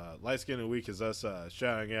 Light skin of the week is us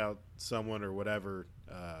shouting out someone or whatever.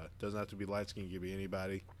 Doesn't have to be light skin, it could be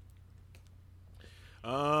anybody.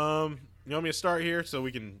 You want me to start here so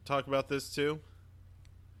we can talk about this too?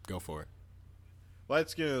 Go for it. Light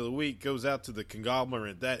skin of the week goes out to the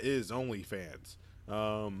conglomerate that is OnlyFans.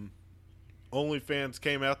 OnlyFans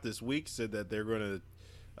came out this week, said that they're going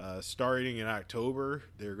to, starting in October,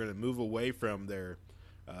 they're going to move away from their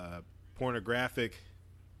pornographic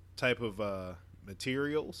type of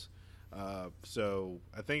materials. So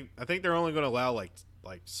I think they're only going to allow like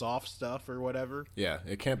soft stuff or whatever. Yeah,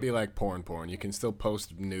 it can't be like porn. You can still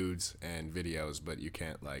post nudes and videos, but you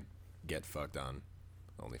can't like get fucked on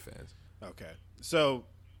OnlyFans. Okay. So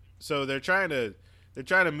they're trying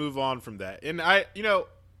to move on from that. And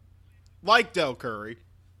like Del Curry,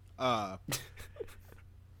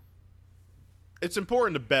 it's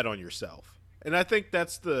important to bet on yourself. And I think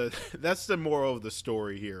that's the moral of the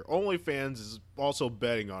story here. OnlyFans is also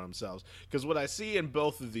betting on themselves, because what I see in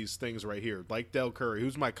both of these things right here, like Del Curry,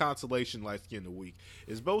 who's my consolation light skin of the week,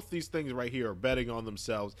 is both these things right here are betting on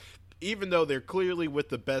themselves, even though they're clearly with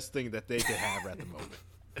the best thing that they could have at the moment.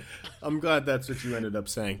 I'm glad that's what you ended up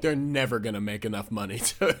saying. They're never going to make enough money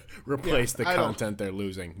to replace the content they're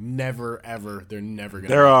losing. Never, ever. They're never going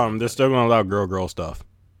to. They're still going to allow girl stuff.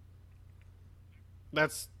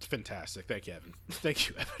 That's fantastic. Thank you, Evan. Thank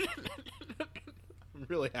you, Evan. I'm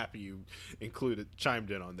really happy you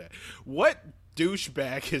chimed in on that. What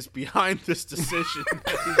douchebag is behind this decision?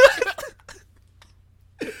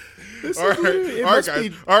 All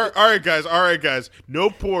right, guys. No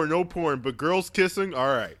porn, but girls kissing.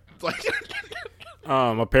 All right.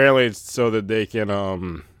 Apparently it's so that they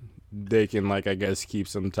can like, I guess, keep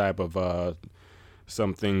some type of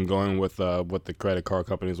something going with the credit card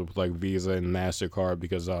companies, with like Visa and MasterCard,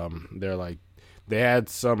 because they're like, they had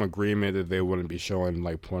some agreement that they wouldn't be showing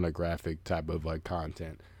like pornographic type of like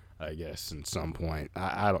content, I guess, at some point.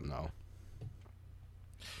 I don't know.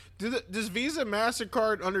 Does Visa,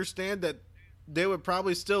 MasterCard understand that they would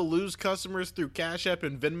probably still lose customers through Cash App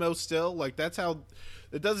and Venmo still? Like, that's how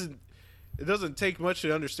it doesn't take much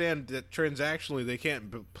to understand that transactionally they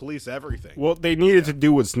can't police everything. Well, they needed to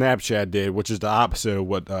do what Snapchat did, which is the opposite of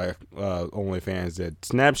what OnlyFans did.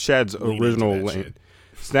 Snapchat's original lane.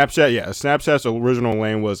 Snapchat's original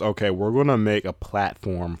lane was, okay, we're going to make a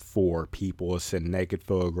platform for people to send naked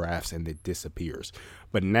photographs and it disappears.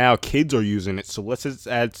 But now kids are using it, so let's just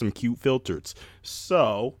add some cute filters.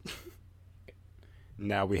 So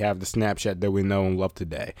now we have the Snapchat that we know and love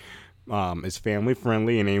today. It's family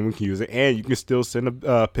friendly and anyone can use it, and you can still send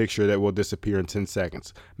a picture that will disappear in 10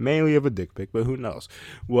 seconds, mainly of a dick pic, but who knows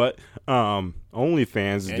what.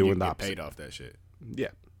 OnlyFans is doing the opposite. Paid off that shit.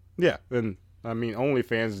 Yeah, and I mean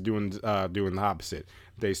OnlyFans is doing the opposite.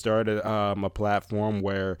 They started a platform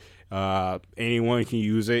where anyone can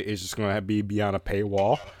use it. It's just going to be beyond a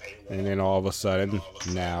paywall, and then all of a sudden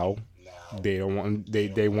now they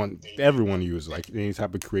want everyone to use it, like any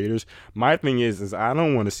type of creators. My thing is I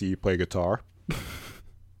don't want to see you play guitar.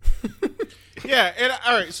 Yeah, and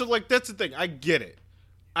all right, so like that's the thing. I get it.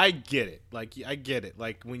 Like I get it.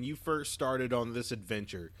 Like when you first started on this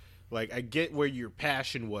adventure, like I get where your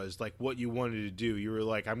passion was, like what you wanted to do. You were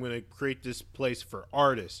like, I'm going to create this place for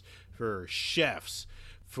artists, for chefs,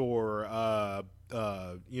 for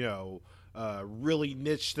really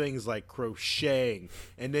niche things like crocheting,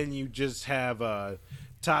 and then you just have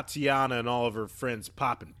Tatiana and all of her friends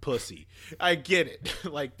popping pussy. I get it.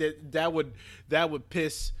 Like that would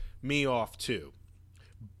piss me off too,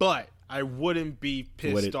 but I wouldn't be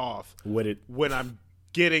pissed off when I'm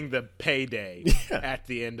getting the payday at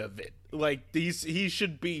the end of it. Like he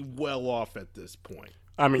should be well off at this point.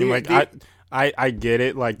 I mean, I get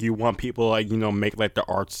it. Like, you want people, like, make, like, the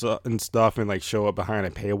arts and stuff and, like, show up behind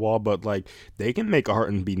a paywall. But, like, they can make art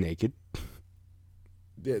and be naked.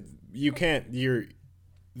 You can't. The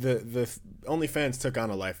OnlyFans took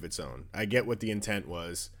on a life of its own. I get what the intent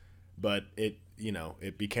was, but it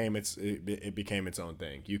became its own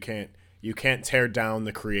thing. You can't tear down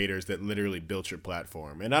the creators that literally built your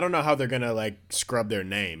platform. And I don't know how they're going to, like, scrub their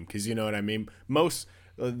name, because you know what I mean?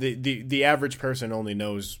 The average person only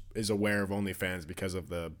is aware of OnlyFans because of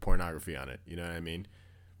the pornography on it. You know what I mean?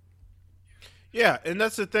 Yeah, and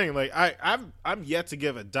that's the thing. Like I'm yet to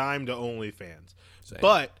give a dime to OnlyFans. Same.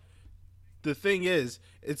 But the thing is,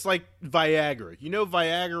 it's like Viagra.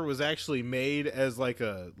 Viagra was actually made as like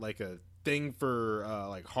a thing for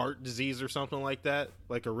like heart disease or something like that.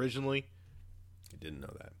 Like originally, I didn't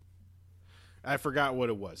know that. I forgot what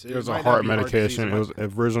it was. It was a heart medication. It was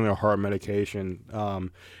originally a heart medication.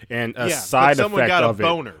 And a side effect of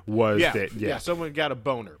it was that, yeah, someone got a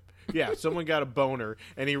boner. Yeah, someone got a boner,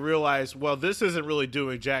 and he realized, well, this isn't really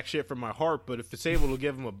doing jack shit for my heart, but if it's able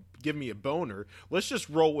to give me a boner, let's just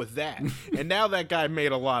roll with that. And now that guy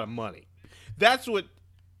made a lot of money. That's what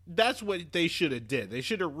they should have did. They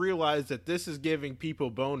should have realized that this is giving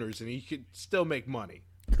people boners, and he could still make money.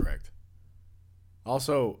 Correct.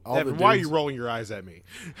 Also, Evan, why are you rolling your eyes at me?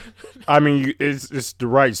 I mean, it's the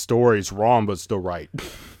right story. It's wrong, but still right.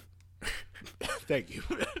 Thank you.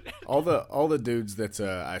 all the dudes that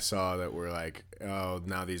I saw that were like, oh,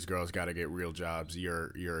 now these girls got to get real jobs.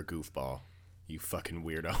 You're a goofball. You fucking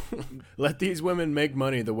weirdo. Let these women make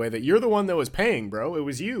money the way that you're the one that was paying, bro. It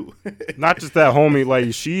was you. Not just that, homie.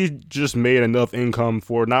 Like, she just made enough income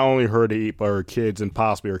for not only her to eat, but her kids and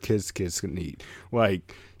possibly her kids' kids can eat.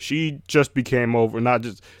 Like, she just became over. Not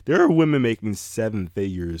just there are women making 7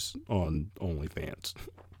 figures on OnlyFans.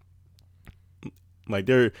 Like,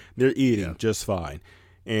 they're eating just fine.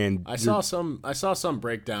 And I saw some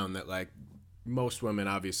breakdown that like most women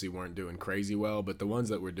obviously weren't doing crazy well, but the ones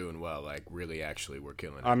that were doing well, like really actually were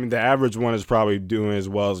killing it. I mean, the average one is probably doing as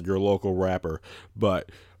well as your local rapper,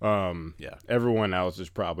 but everyone else is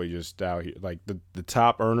probably just out here. Like the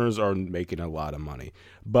top earners are making a lot of money.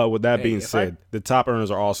 But with that being said, the top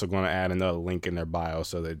earners are also going to add another link in their bio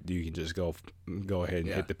so that you can just go ahead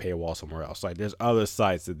and hit the paywall somewhere else. Like there's other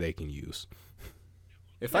sites that they can use.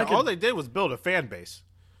 All they did was build a fan base.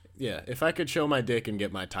 Yeah, if I could show my dick and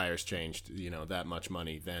get my tires changed, that much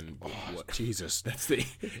money, then Jesus, that's the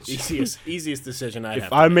easiest decision I'd have.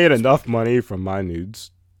 If I made enough money from my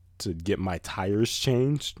nudes to get my tires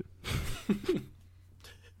changed,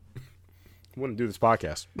 wouldn't do this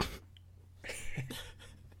podcast.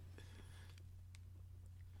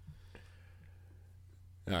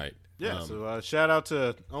 All right. Yeah. So shout out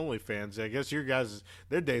to OnlyFans. I guess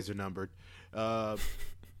their days are numbered.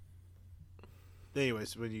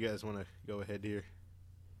 Anyways, when you guys want to go ahead here.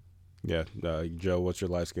 Yeah, Joe, what's your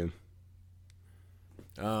light skin?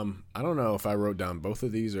 I don't know if I wrote down both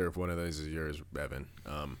of these or if one of those is yours, Evan.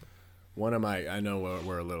 One of my, I know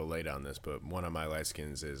we're a little late on this, but one of my light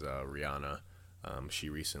skins is Rihanna. She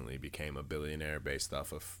recently became a billionaire based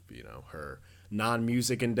off of her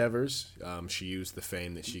non-music endeavors. She used the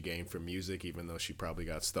fame that she gained from music, even though she probably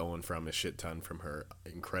got stolen from a shit ton from her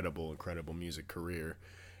incredible music career.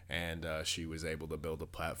 And she was able to build a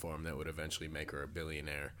platform that would eventually make her a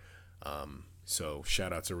billionaire. So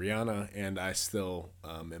shout out to Rihanna. And I still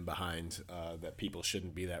am behind that people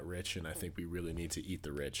shouldn't be that rich. And I think we really need to eat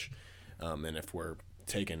the rich. And if we're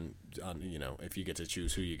taking on, if you get to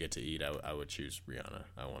choose who you get to eat, I would choose Rihanna.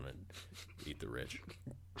 I want to eat the rich.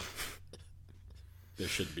 There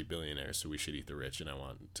shouldn't be billionaires, so we should eat the rich. And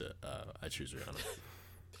I choose Rihanna.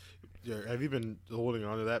 Have you been holding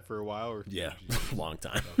on to that for a while? Or yeah, long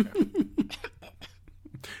time. Okay.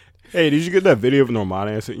 Hey, did you get that video of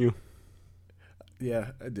Normani I sent you?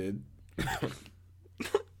 Yeah, I did.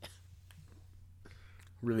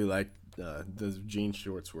 Really liked the jean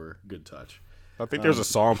shorts were a good touch. I think there's a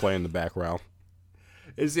song playing in the background.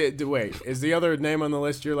 Is the other name on the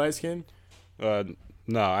list your light skin? No,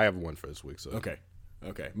 I have one for this week. So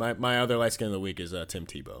Okay. My other light skin of the week is Tim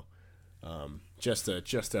Tebow.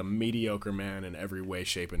 Just a mediocre man in every way,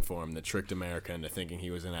 shape, and form that tricked America into thinking he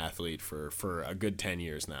was an athlete for a good 10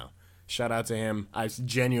 years now. Shout out to him. I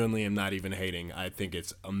genuinely am not even hating. I think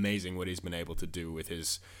it's amazing what he's been able to do with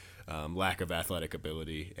his lack of athletic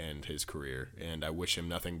ability and his career. And I wish him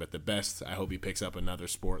nothing but the best. I hope he picks up another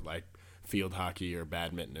sport like field hockey or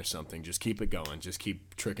badminton or something. Just keep it going. Just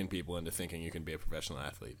keep tricking people into thinking you can be a professional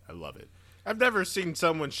athlete. I love it. I've never seen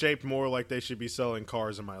someone shaped more like they should be selling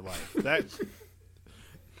cars in my life. That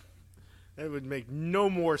would make no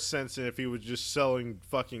more sense than if he was just selling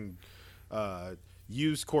fucking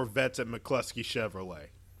used Corvettes at McCluskey Chevrolet.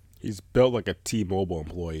 He's built like a T-Mobile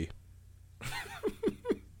employee.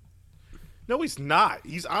 No, he's not.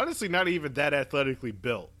 He's honestly not even that athletically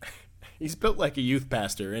built. He's built like a youth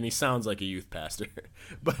pastor, and he sounds like a youth pastor.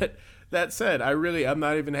 But that said, I'm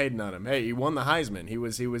not even hating on him. Hey, he won the Heisman. He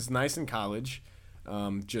was nice in college,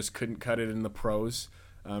 just couldn't cut it in the pros.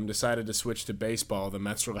 Decided to switch to baseball. The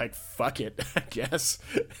Mets were like, fuck it, I guess.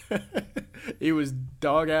 He was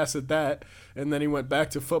dog ass at that. And then he went back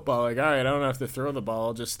to football. Like, all right, I don't have to throw the ball.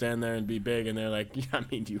 I'll just stand there and be big. And they're like, yeah, I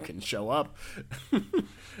mean, you can show up.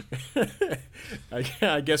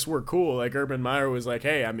 I guess we're cool. Like Urban Meyer was like,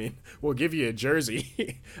 hey, I mean, we'll give you a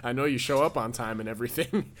jersey. I know you show up on time and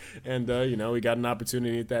everything. And, we got an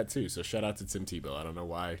opportunity at that too. So shout out to Tim Tebow. I don't know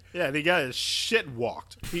why. Yeah, and he got his shit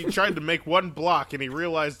walked. He tried to make one block and he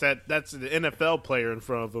realized that that's an NFL player in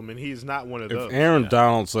front of him and he's not one of those. If Aaron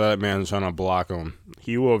Donald saw that man trying to block him,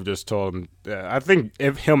 he would have just told him. I think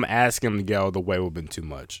if him asking him to go, the way would have been too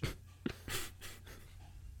much.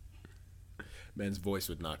 Man's voice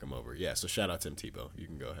would knock him over. Yeah, so shout out Tim Tebow. You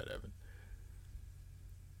can go ahead, Evan.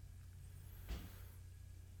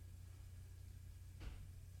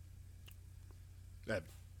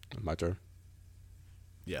 My turn.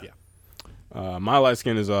 Yeah. My light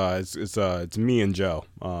skin is it's me and Joe.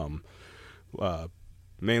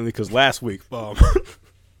 Mainly because last week.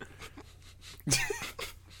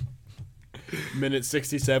 Minute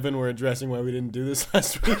 67. We're addressing why we didn't do this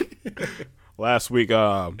last week. Last week,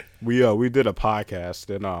 we did a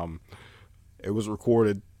podcast and It was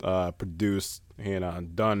recorded, produced,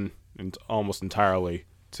 and done almost entirely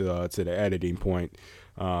to the editing point.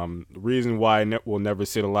 The reason why we'll never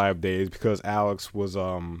see the live day is because Alex was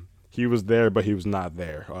he was there, but he was not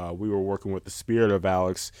there. We were working with the spirit of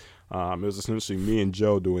Alex. It was essentially me and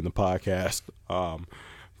Joe doing the podcast.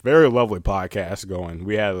 Very lovely podcast going.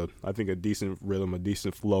 We had, I think, a decent rhythm, a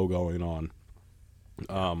decent flow going on.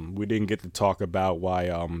 We didn't get to talk about why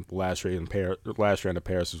Last Train to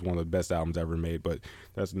Paris is one of the best albums ever made, but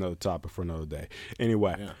that's another topic for another day.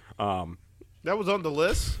 Anyway, That was on the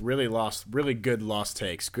list. Really good lost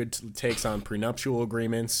takes. Good takes on prenuptial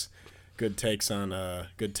agreements. Good takes on the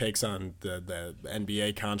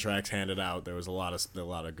NBA contracts handed out. There was a lot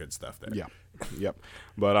of good stuff there. Yeah. Yep.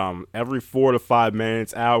 But every 4 to 5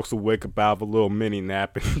 minutes, Alex will wake up out of a little mini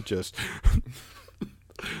nap and just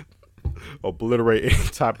obliterate any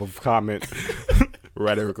type of comment,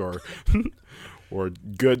 rhetoric, or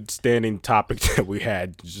good standing topic that we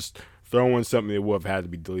had. Just throw in something that would have had to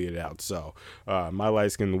be deleted out. So my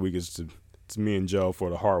light skin of the week is to me and Joe for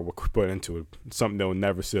the hard work we put into it. Something that will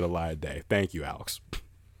never see the light of day. Thank you, Alex.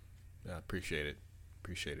 I appreciate it.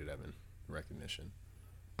 Appreciate it, Evan. Recognition.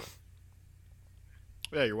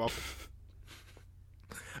 Yeah, you're welcome.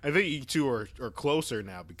 I think you two are closer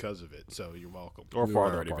now because of it, so you're welcome. Or We were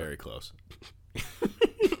farther already apart. very close.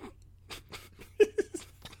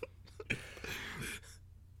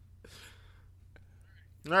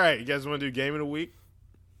 All right, you guys want to do game of the week?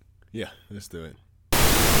 Yeah, let's do it.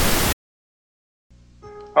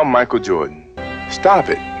 I'm Michael Jordan. Stop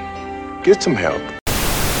it. Get some help.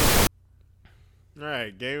 All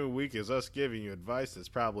right, game of the week is us giving you advice that's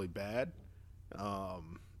probably bad.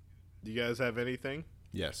 Do you guys have anything?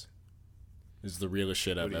 Yes. This is the realest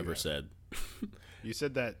shit I've do you ever have? said. You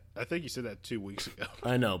said that. I think you said that 2 weeks ago.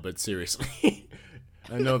 I know, but seriously.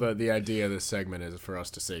 I know that the idea of this segment is for us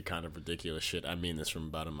to say kind of ridiculous shit. I mean this from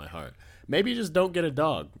the bottom of my heart. Maybe just don't get a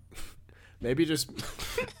dog. Maybe just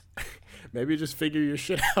figure your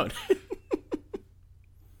shit out.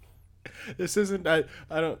 This isn't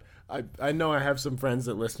I know I have some friends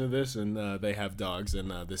that listen to this and they have dogs,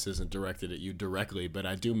 and this isn't directed at you directly, but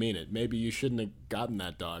I do mean it. Maybe you shouldn't have gotten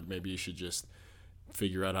that dog. Maybe you should just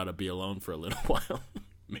figure out how to be alone for a little while.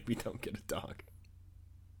 Maybe don't get a dog.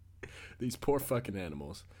 These poor fucking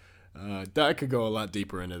animals. I could go a lot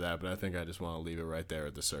deeper into that, but I think I just want to leave it right there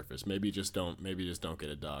at the surface. Maybe just don't get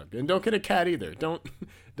a dog, and don't get a cat either. Don't.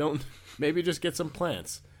 Maybe just get some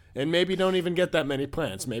plants, and maybe don't even get that many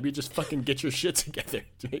plants. Maybe just fucking get your shit together.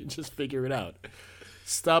 Just figure it out.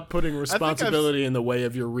 Stop putting responsibility in the way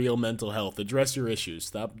of your real mental health. Address your issues.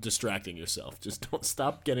 Stop distracting yourself. Just don't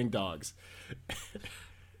stop getting dogs.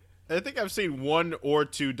 I think I've seen 1 or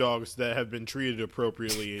 2 dogs that have been treated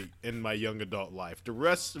appropriately in my young adult life. The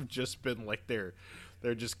rest have just been like they're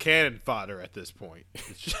just cannon fodder at this point.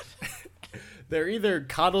 It's just, they're either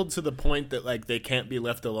coddled to the point that like they can't be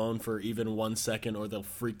left alone for even 1 second, or they'll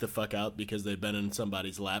freak the fuck out because they've been in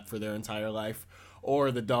somebody's lap for their entire life. Or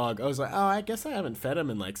the dog, I was like, oh, I guess I haven't fed him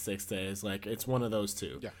in like 6 days. Like, it's one of those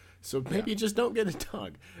two. Yeah. So maybe just don't get a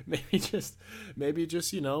dog. Maybe just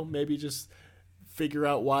figure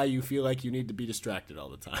out why you feel like you need to be distracted all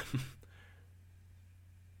the time.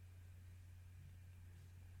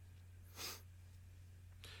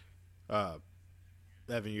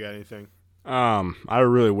 Evan, you got anything? I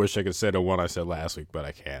really wish I could say the one I said last week, but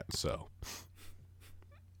I can't. So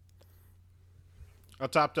I'll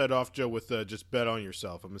top that off, Joe, with just bet on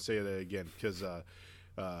yourself. I'm gonna say that again because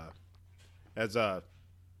as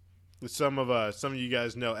some of you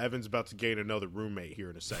guys know, Evan's about to gain another roommate here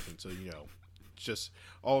in a second. So it's just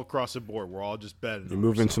all across the board. We're all just betting. you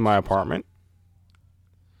move into my apartment.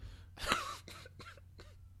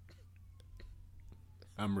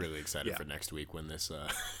 I'm really excited for next week when this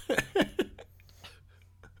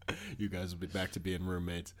you guys will be back to being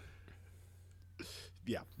roommates.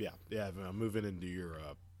 Yeah. Evan, I'm moving into your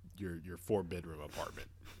 4-bedroom apartment.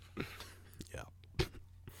 Yeah.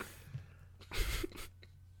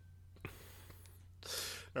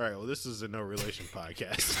 All right. Well, this is a No Relation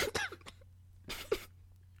podcast.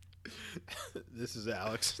 This is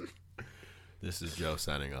Alex. This is Joe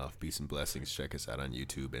signing off. Peace and blessings. Check us out on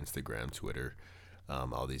YouTube, Instagram, Twitter,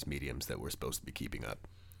 all these mediums that we're supposed to be keeping up.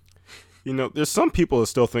 There's some people that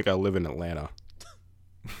still think I live in Atlanta.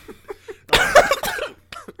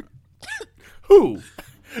 Who?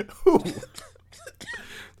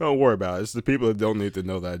 Don't worry about it. It's the people that don't need to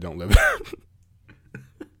know that I don't live there.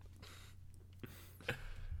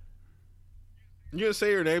 You gonna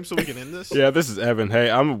say your name so we can end this? Yeah, this is Evan. Hey,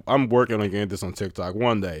 I'm working on getting this on TikTok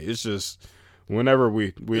one day. It's just whenever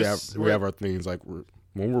we have our things, like when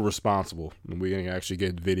we're responsible and we can actually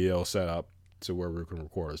get video set up, to where we can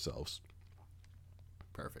record ourselves.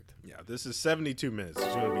 Perfect. Yeah, this is 72 minutes.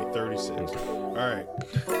 It's going to be 36. All right.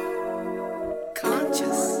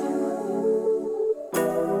 Conscious.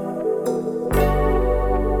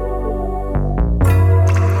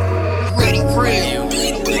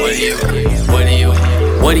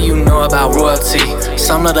 What do you know about royalty?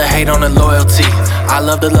 Some love to hate on the loyalty. I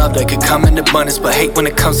love the love that could come in abundance, but hate when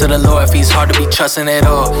it comes to the loyalty. It's hard to be trusting at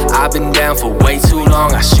all. I've been down for way too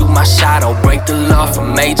long. I shoot my shot, I'll break the law.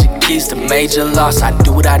 From major keys to major loss, I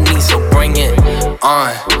do what I need, so bring it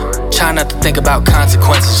on. Try not to think about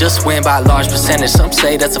consequences, just win by a large percentage. Some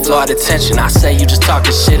say that's a flawed attention. I say you just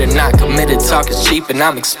talking shit and not committed. Talk is cheap and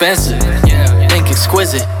I'm expensive. Think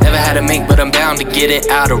exquisite, never had a mink, but I'm bound to get it.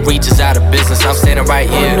 Out of reach is out of business, I'm standing right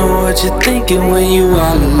here. I know what you're thinking when you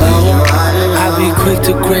all alone. I'll be quick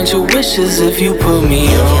to grant your wishes if you put me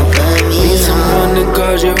on. Need someone to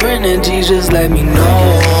guard your energy, just let me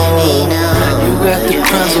know. You got the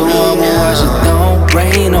crown, so I'ma watch it, don't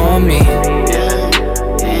rain on me.